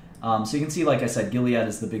 So you can see, like I said, Gilead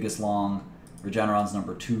is the biggest long, Regeneron's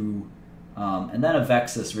number 2, and then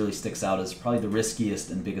Avexis really sticks out as probably the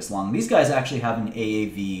riskiest and biggest long. These guys actually have an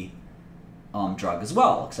AAV drug as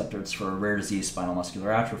well, except it's for rare disease, spinal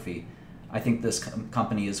muscular atrophy. I think this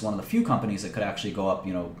company is one of the few companies that could actually go up,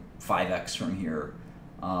 5x from here.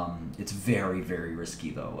 It's very, very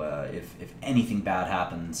risky though. If anything bad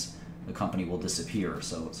happens, the company will disappear.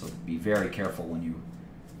 So be very careful when you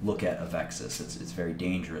look at Avexis. It's a very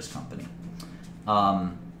dangerous company.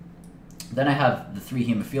 Then I have the 3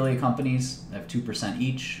 hemophilia companies. I have 2%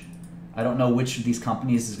 each. I don't know which of these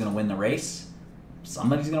companies is going to win the race.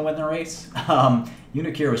 Somebody's going to win the race.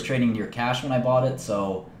 Unicure was trading near cash when I bought it,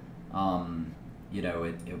 so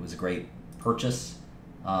it was a great purchase.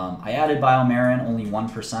 I added BioMarin, only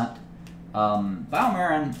 1%.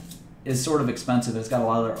 BioMarin is sort of expensive. It's got a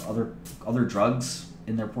lot of other drugs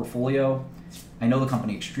in their portfolio. I know the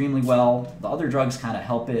company extremely well. The other drugs kind of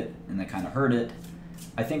help it, and they kind of hurt it.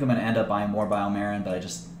 I think I'm going to end up buying more BioMarin, but I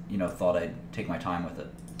just thought I'd take my time with it.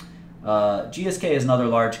 GSK is another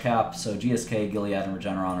large cap, so GSK, Gilead, and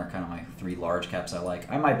Regeneron are kind of my 3 large caps I like.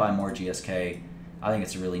 I might buy more GSK. I think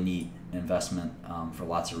it's a really neat investment for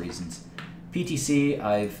lots of reasons. PTC,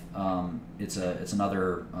 it's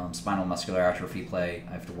another spinal muscular atrophy play.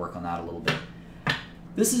 I have to work on that a little bit.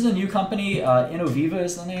 This is a new company. Innoviva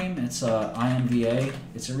is the name. It's INVA.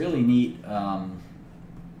 It's a really neat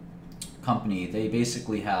company. They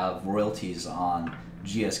basically have royalties on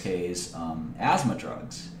GSK's asthma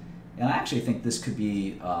drugs. And I actually think this could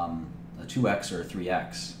be a 2x or a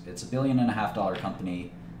 3x. It's a $1.5 billion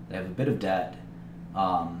company. They have a bit of debt,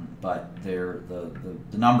 but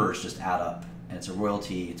the numbers just add up. And it's a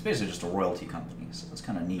royalty. It's basically just a royalty company, so it's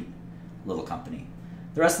kind of neat little company.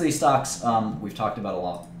 The rest of these stocks we've talked about a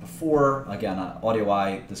lot before. Again,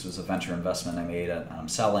 AudioEye, this was a venture investment I made, and I'm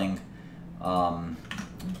selling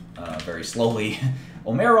very slowly.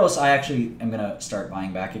 Omeros, I actually am going to start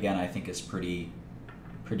buying back again. I think it's pretty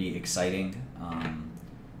exciting.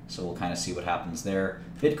 So we'll kind of see what happens there.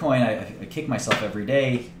 Bitcoin, I kick myself every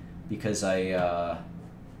day because I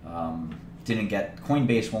didn't get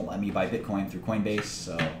Coinbase won't let me buy Bitcoin through Coinbase,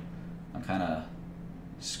 so I'm kind of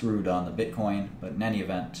screwed on the Bitcoin. But in any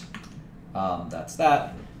event, that's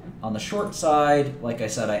that. On the short side, like I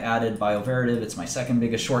said, I added Bioverativ. It's my second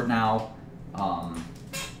biggest short now.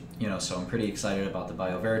 So I'm pretty excited about the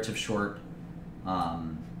Bioverativ short.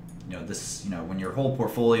 When your whole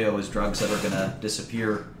portfolio is drugs that are going to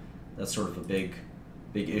disappear, that's sort of a big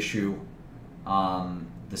issue.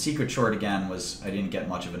 The secret short again was I didn't get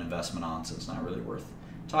much of an investment on, so it's not really worth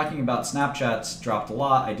talking about. Snapchat's dropped a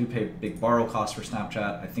lot. I do pay big borrow costs for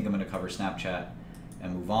Snapchat. I think I'm going to cover Snapchat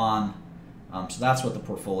and move on. So that's what the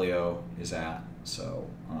portfolio is at. So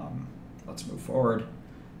let's move forward.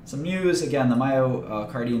 Some news, again, the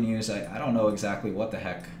myocardial news. I don't know exactly what the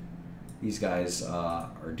heck these guys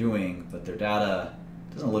are doing, but their data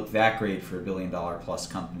doesn't look that great for a $1 billion plus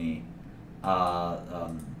company.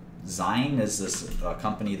 Zyme is this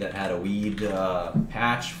company that had a weed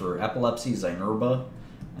patch for epilepsy, Zynerba,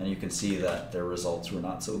 and you can see that their results were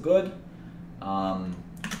not so good.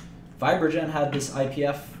 FibroGen had this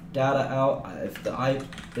IPF data out.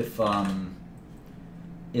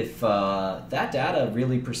 If that data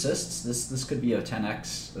really persists, this could be a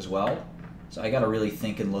 10x as well. So I got to really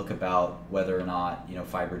think and look about whether or not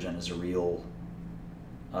FibroGen is a real,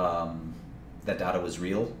 that data was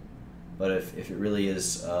real. But if it really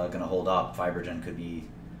is going to hold up, FibroGen could be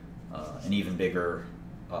an even bigger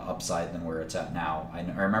upside than where it's at now. I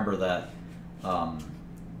remember that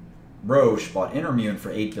Roche bought Intermune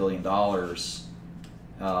for $8 billion,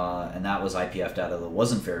 and that was IPF data that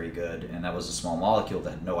wasn't very good, and that was a small molecule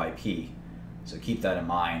that had no IP. So keep that in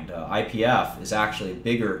mind. IPF is actually a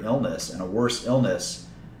bigger illness and a worse illness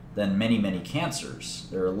than many, many cancers.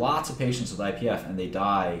 There are lots of patients with IPF, and they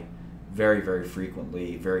die very, very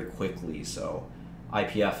frequently, very quickly. So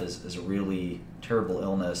IPF is a really terrible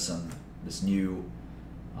illness, and this new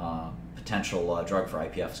potential drug for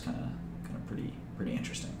IPF is kind of pretty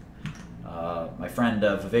interesting. My friend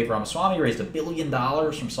Vivek Ramaswamy raised $1 billion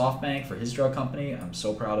from SoftBank for his drug company. I'm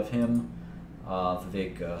so proud of him.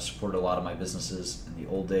 Vivek supported a lot of my businesses in the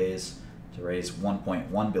old days to raise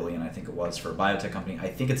 $1.1 billion, I think it was, for a biotech company. I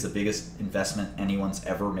think it's the biggest investment anyone's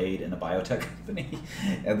ever made in a biotech company,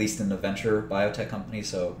 at least in a venture biotech company.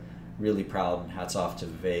 So really proud, and hats off to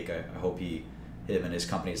Vivek. I hope him and his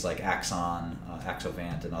companies like Axon,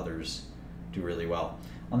 Axovant, and others do really well.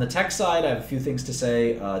 On the tech side, I have a few things to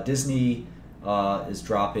say. Disney is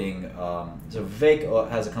dropping. So Vivek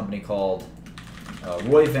has a company called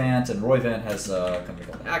Roivant, and Roivant has a company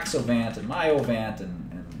called Axovant and Myovant and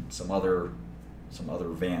some other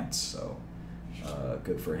Vants. So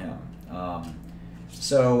good for him.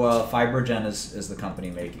 So FibroGen is the company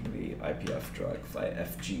making the IPF drug,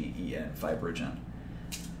 FGEN, FibroGen.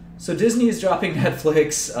 So Disney is dropping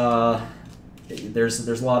Netflix.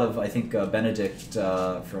 There's a lot of, I think Benedict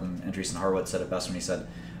from Andreessen Horowitz said it best when he said,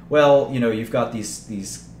 well, you've got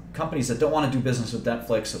these companies that don't want to do business with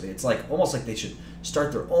Netflix, so it's like almost like they should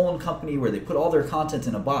start their own company where they put all their content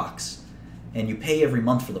in a box, and you pay every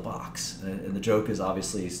month for the box. And the joke is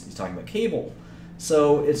obviously he's talking about cable.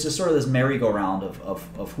 So it's just sort of this merry-go-round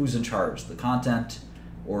of who's in charge, the content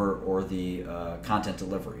or the content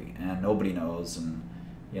delivery, and nobody knows. And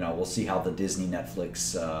we'll see how the Disney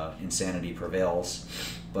Netflix insanity prevails,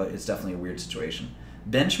 but it's definitely a weird situation.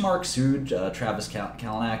 Benchmark sued Travis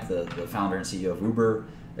Kalanick, the founder and CEO of Uber.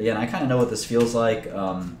 Again, I kind of know what this feels like.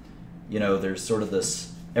 There's sort of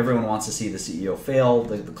this, everyone wants to see the CEO fail,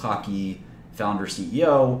 the cocky founder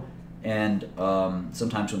CEO, and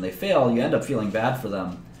sometimes when they fail, you end up feeling bad for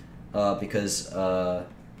them because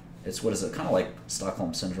it's, what is it, kind of like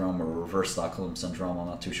Stockholm Syndrome or reverse Stockholm Syndrome, I'm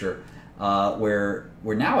not too sure. Where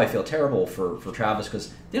now I feel terrible for Travis, because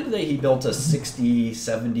at the end of the day he built a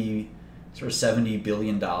 $70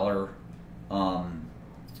 billion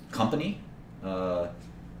company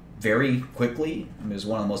very quickly. I mean, it was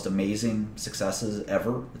one of the most amazing successes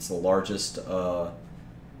ever. It's the largest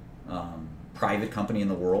private company in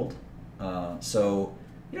the world. So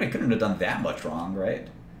he couldn't have done that much wrong, right?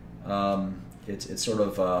 It's sort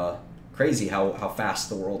of crazy how fast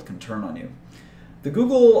the world can turn on you. The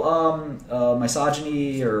Google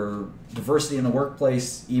misogyny or diversity in the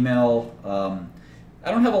workplace email, I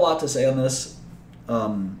don't have a lot to say on this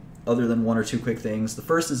other than one or two quick things. The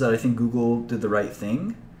first is that I think Google did the right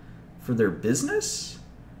thing for their business.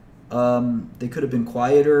 They could have been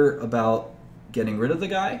quieter about getting rid of the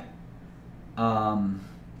guy. But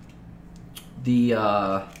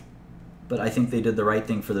I think they did the right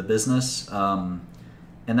thing for the business. And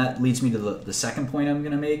that leads me to the second point I'm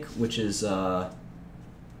going to make, which is that,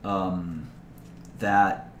 in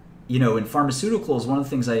pharmaceuticals, one of the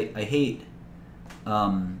things I hate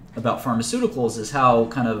about pharmaceuticals is how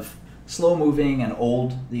kind of slow-moving and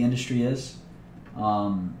old the industry is.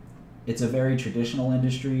 It's a very traditional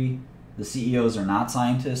industry. The CEOs are not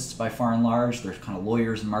scientists by far and large. They're kind of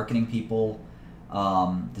lawyers and marketing people.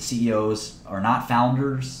 The CEOs are not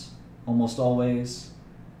founders almost always.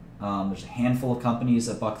 There's a handful of companies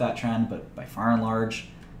that buck that trend, but by far and large,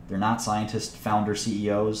 they're not scientist founder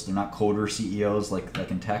CEOs. They're not coder CEOs like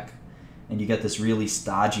in tech. and you get this really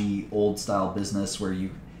stodgy, old-style business where you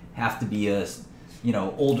have to be a,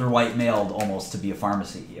 older white male almost to be a pharma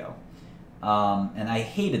CEO. And I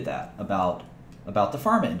hated that about the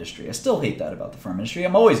pharma industry. I still hate that about the pharma industry.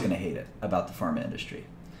 I'm always going to hate it about the pharma industry.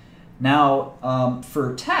 Now,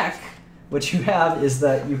 for tech, what you have is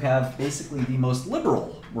that you have basically the most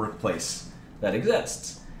liberal workplace that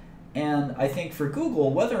exists. And I think for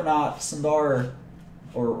Google, whether or not Sundar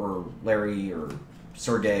or Larry or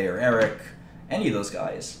Sergey or Eric, any of those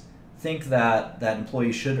guys, think that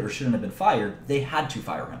employees should or shouldn't have been fired, they had to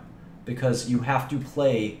fire him because you have to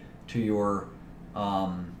play to your,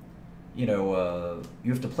 you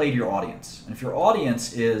have to play to your audience. And if your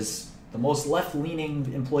audience is the most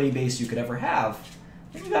left-leaning employee base you could ever have,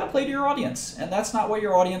 then you got to play to your audience, and that's not what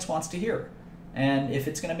your audience wants to hear. And if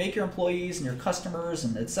it's going to make your employees and your customers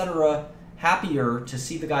and etc. happier to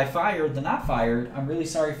see the guy fired than not fired, I'm really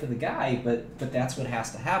sorry for the guy, but that's what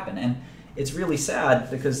has to happen. And it's really sad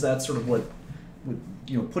because that's sort of what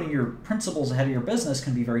putting your principles ahead of your business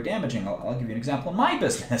can be very damaging. I'll give you an example. In my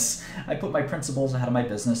business, I put my principles ahead of my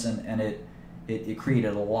business, and it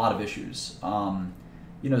created a lot of issues.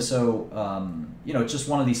 It's just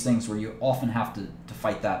one of these things where you often have to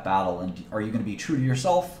fight that battle. And are you going to be true to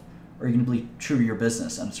yourself, or are you going to be true to your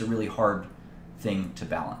business? And it's a really hard thing to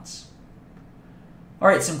balance. All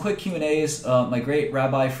right, some quick Q&As. My great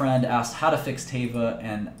rabbi friend asked how to fix Teva,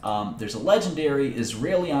 and there's a legendary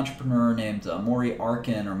Israeli entrepreneur named Moshe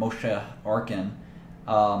Arkin.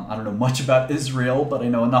 I don't know much about Israel, but I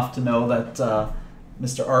know enough to know that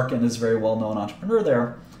Mr. Arkin is a very well-known entrepreneur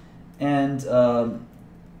there. And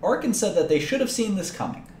Arkin said that they should have seen this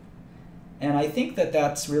coming. And I think that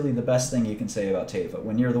that's really the best thing you can say about Teva.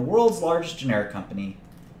 When you're the world's largest generic company,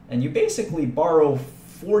 and you basically borrow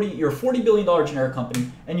you're a $40 billion generic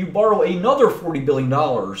company, and you borrow another $40 billion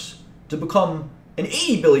to become an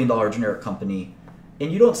 $80 billion generic company,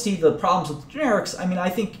 and you don't see the problems with the generics, I mean,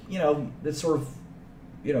 I think, it's sort of,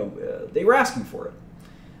 they were asking for it.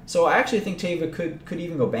 So I actually think Teva could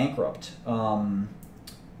even go bankrupt.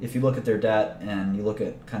 If you look at their debt and you look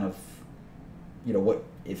at kind of, what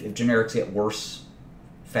if generics get worse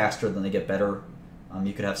faster than they get better,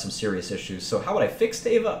 you could have some serious issues. So how would I fix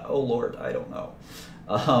Teva? Oh Lord, I don't know.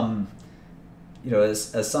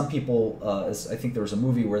 As some people, as I think there was a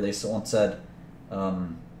movie where they once said, a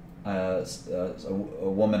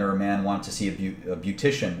woman or a man wanted to see a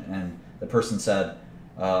beautician, and the person said,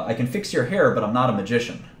 "I can fix your hair, but I'm not a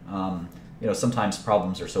magician." Sometimes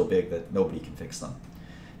problems are so big that nobody can fix them.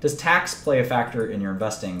 Does tax play a factor in your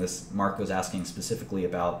investing? This Mark was asking specifically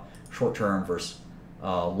about short-term versus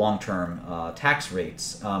long-term tax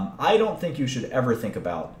rates. I don't think you should ever think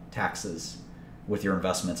about taxes with your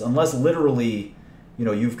investments unless literally,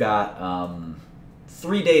 you've got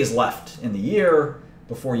 3 days left in the year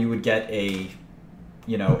before you would get a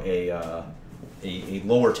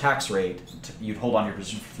lower tax rate. You'd hold on to your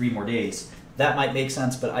position for 3 more days. That might make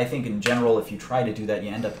sense, but I think in general, if you try to do that, you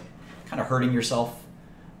end up kind of hurting yourself.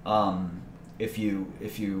 If you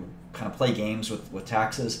kind of play games with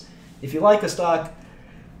taxes. If you like a stock,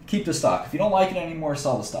 keep the stock. If you don't like it anymore,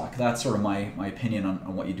 sell the stock. That's sort of my opinion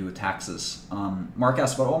on what you do with taxes. Mark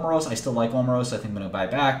asked about Omeros. I still like Omeros. I think I'm going to buy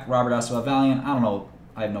back. Robert asked about Valiant. I don't know.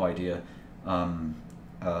 I have no idea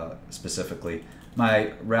specifically.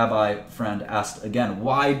 My rabbi friend asked again,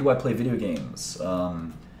 why do I play video games?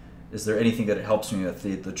 Is there anything that it helps me with?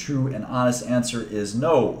 The true and honest answer is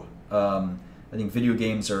no. I think video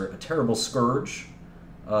games are a terrible scourge.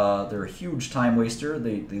 They're a huge time waster.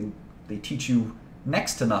 They teach you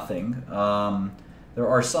next to nothing. There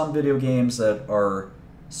are some video games that are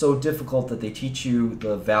so difficult that they teach you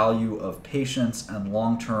the value of patience and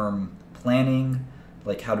long-term planning,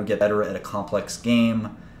 like how to get better at a complex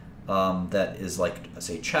game that is like,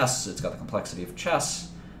 say, chess. It's got the complexity of chess.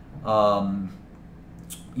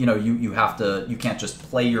 You can't just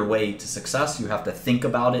play your way to success. You have to think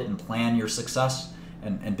about it and plan your success.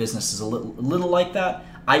 And business is a little like that.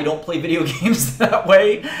 I don't play video games that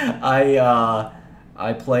way.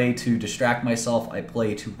 I play to distract myself. I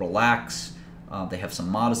play to relax. They have some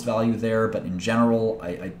modest value there, but in general,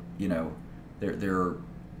 they're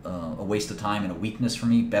a waste of time and a weakness for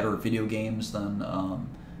me. Better video games than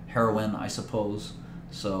heroin, I suppose.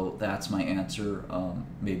 So that's my answer.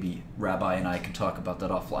 Maybe Rabbi and I can talk about that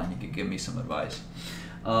offline. You could give me some advice.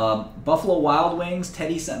 Buffalo Wild Wings.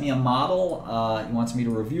 Teddy sent me a model. He wants me to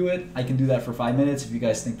review it. I can do that for 5 minutes if you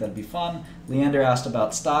guys think that'd be fun. Leander asked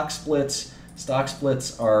about stock splits. Stock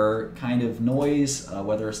splits are kind of noise.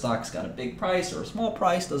 Whether a stock's got a big price or a small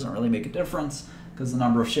price doesn't really make a difference because the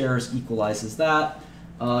number of shares equalizes that.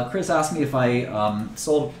 Chris asked me if I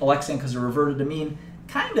sold Alexion because it reverted to mean.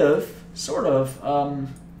 Kind of, sort of.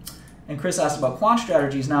 And Chris asked about quant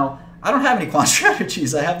strategies. Now, I don't have any quant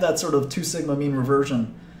strategies. I have that sort of 2 sigma mean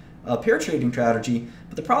reversion pair trading strategy.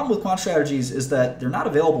 But the problem with quant strategies is that they're not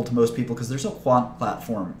available to most people because there's no quant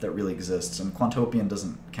platform that really exists, and Quantopian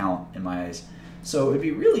doesn't count in my eyes. So it'd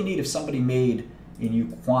be really neat if somebody made a new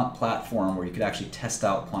quant platform where you could actually test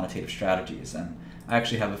out quantitative strategies. And I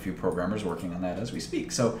actually have a few programmers working on that as we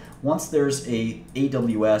speak. So once there's a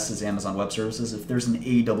AWS, as Amazon Web Services, if there's an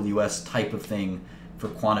AWS type of thing for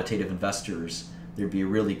quantitative investors, there'd be a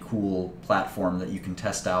really cool platform that you can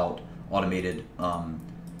test out automated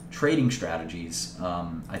trading strategies.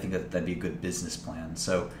 I think that'd be a good business plan.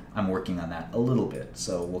 So I'm working on that a little bit.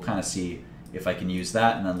 So we'll kind of see if I can use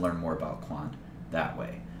that and then learn more about quant that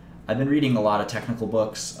way. I've been reading a lot of technical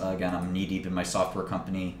books. Again, I'm knee deep in my software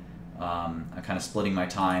company. I'm kind of splitting my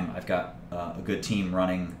time. I've got a good team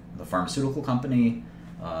running the pharmaceutical company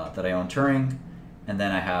that I own, Turing, and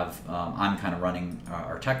then I have I'm kind of running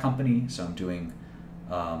our tech company. So I'm doing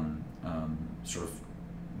sort of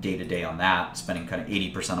day to day on that, spending kind of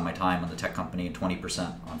 80% of my time on the tech company and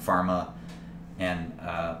 20% on pharma. And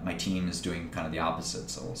my team is doing kind of the opposite.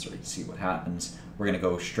 So we'll sort of see what happens. We're going to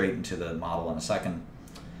go straight into the model in a second.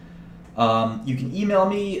 You can email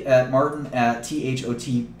me at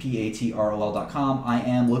martin@thotpatrol.com. I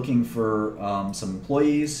am looking for some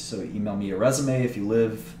employees, so email me a resume if you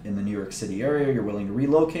live in the New York City area, you're willing to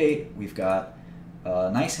relocate. We've got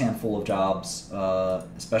a nice handful of jobs,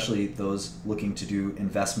 especially those looking to do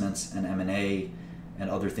investments and M&A and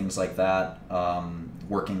other things like that,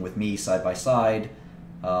 working with me side by side.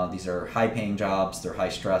 These are high-paying jobs. They're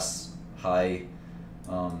high-stress, high,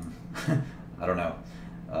 I don't know,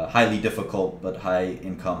 highly difficult but high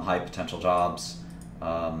income, high potential jobs.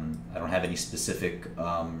 I don't have any specific,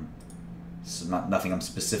 nothing I'm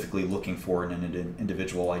specifically looking for in an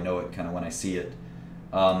individual. I know it kind of when I see it.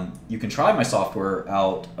 You can try my software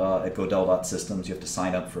out at Godel.systems. You have to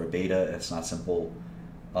sign up for a beta. It's not simple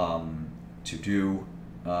to do,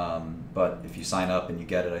 but if you sign up and you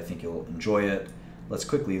get it, I think you'll enjoy it. Let's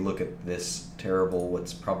quickly look at this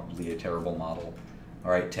what's probably a terrible model. All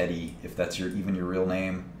right, Teddy, if that's even your real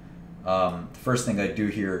name. The first thing I do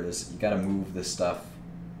here is you got to move this stuff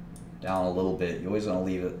down a little bit. You always want to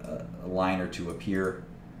leave a line or two up here.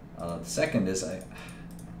 The second is I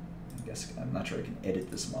guess I'm not sure I can edit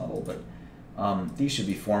this model, but these should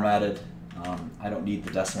be formatted. I don't need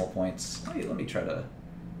the decimal points. Let me try to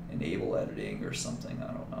enable editing or something. I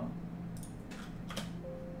don't know.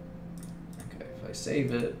 Okay, if I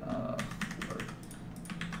save it.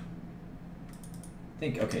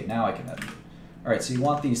 Okay, now I can edit it. All right, so you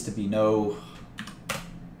want these to be no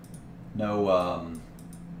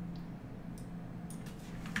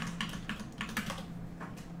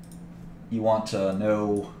you want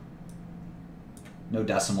no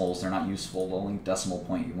decimals. They're not useful. The only decimal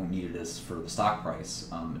point you won't need it is for the stock price.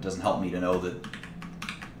 It doesn't help me to know that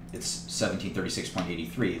it's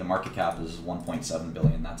 1736.83. The market cap is 1.7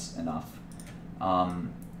 billion. That's enough.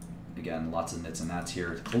 Again, lots of nits and nats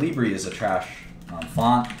here. Calibri is a trash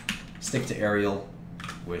font. Stick to Arial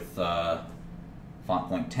with font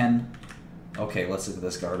point 10. Okay, let's look at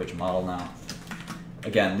this garbage model now.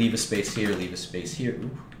 Again, leave a space here, leave a space here.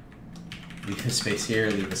 Ooh. Leave a space here,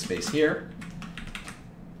 leave a space here.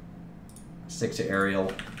 Stick to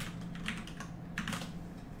Arial.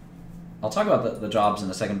 I'll talk about the jobs in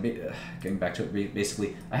a second. Getting back to it,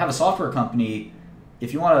 basically, I have a software company.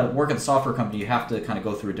 If you want to work at the software company, you have to kind of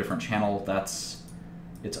go through a different channel. That's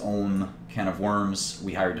its own can of worms.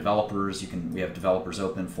 We hire developers. We have developers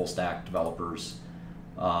open, full stack developers,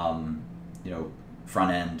 front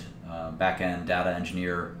end, back end, data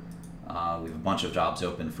engineer. We have a bunch of jobs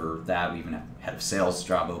open for that. We even have head of sales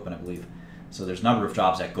job open, I believe. So there's a number of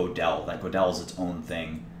jobs at Godel. That Godel is its own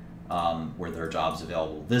thing where there are jobs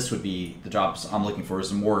available. This would be the jobs I'm looking for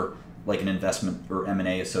is more like an investment or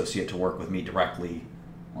M&A associate to work with me directly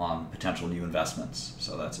on potential new investments.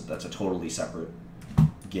 So that's a totally separate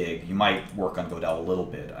gig. You might work on Godel a little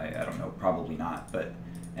bit. I don't know, probably not. But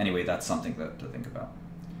anyway, that's something to think about.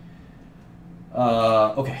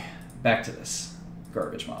 Okay, back to this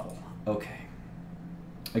garbage model. Okay.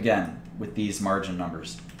 Again, with these margin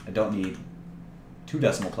numbers, I don't need 2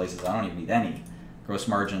 decimal places. I don't even need any. Gross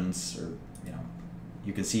margins, or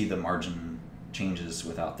you can see the margin changes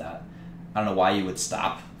without that. I don't know why you would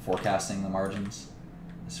stop forecasting the margins.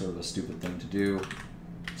 It's sort of a stupid thing to do.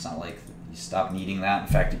 It's not like you stop needing that. In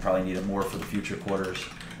fact, you probably need it more for the future quarters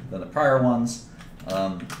than the prior ones.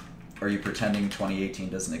 Are you pretending 2018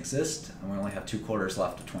 doesn't exist? And we only have 2 quarters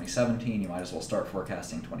left of 2017. You might as well start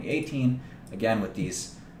forecasting 2018. Again, with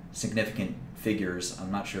these significant figures,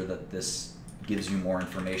 I'm not sure that this gives you more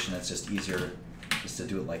information. It's just easier just to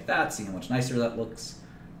do it like that, see how much nicer that looks.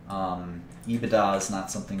 EBITDA is not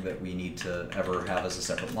something that we need to ever have as a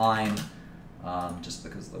separate line, just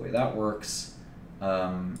because of the way that works.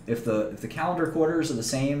 If the calendar quarters are the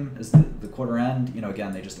same as the quarter end,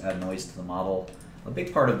 again, they just add noise to the model. A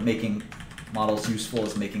big part of making models useful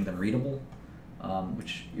is making them readable,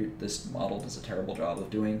 which this model does a terrible job of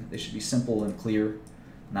doing. They should be simple and clear,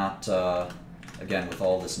 not, again, with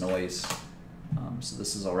all this noise. So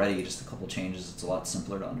this is already just a couple changes. It's a lot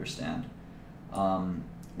simpler to understand.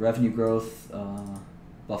 Revenue growth,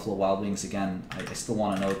 Buffalo Wild Wings, again, I still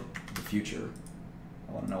want to know the future.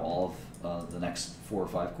 I want to know all of the next 4 or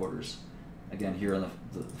 5 quarters. Again, here in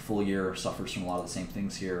the full year suffers from a lot of the same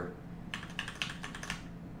things here.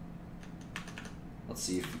 Let's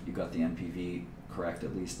see if you got the NPV correct,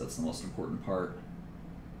 at least. That's the most important part.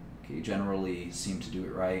 Okay, you generally seem to do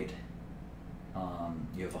it right.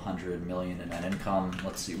 You have $100 million in net income.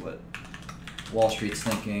 Let's see what Wall Street's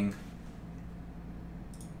thinking.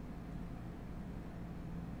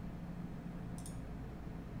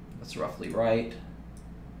 That's roughly right.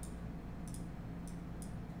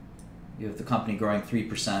 You have the company growing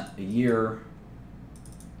 3% a year,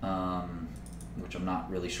 which I'm not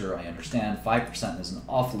really sure I understand. 5% is an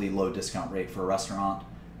awfully low discount rate for a restaurant.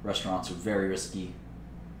 Restaurants are very risky.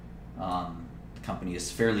 The company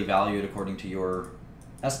is fairly valued according to your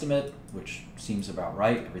estimate, which seems about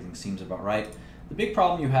right. Everything seems about right. The big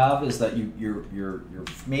problem you have is that your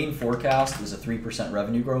main forecast is a 3%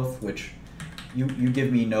 revenue growth, which you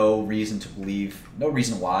give me no reason to believe, no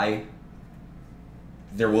reason why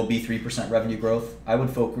there will be 3% revenue growth. I would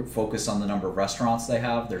focus on the number of restaurants they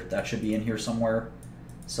have. That should be in here somewhere.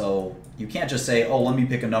 So you can't just say, oh, let me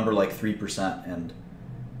pick a number like 3%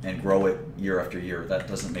 and grow it year after year. That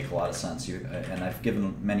doesn't make a lot of sense. And I've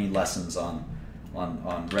given many lessons on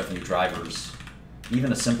revenue drivers.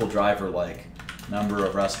 Even a simple driver like number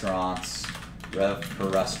of restaurants, rev per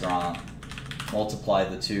restaurant, multiply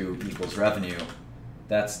the two equals revenue.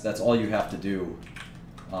 That's all you have to do.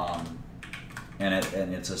 And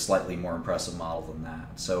it's a slightly more impressive model than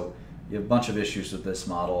that. So you have a bunch of issues with this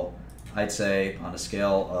model. I'd say on a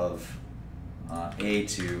scale of A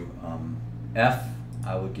to F,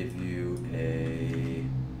 I would give you a,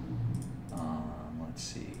 let's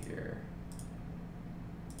see here.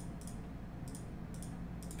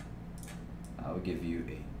 I would give you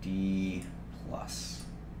a D+.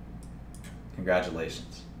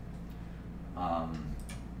 Congratulations.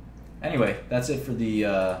 Anyway, that's it for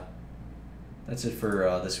this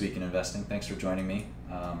week in investing. Thanks for joining me.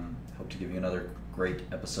 Hope to give you another great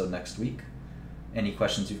episode next week. Any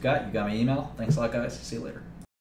questions you've got, you got my email. Thanks a lot, guys. See you later.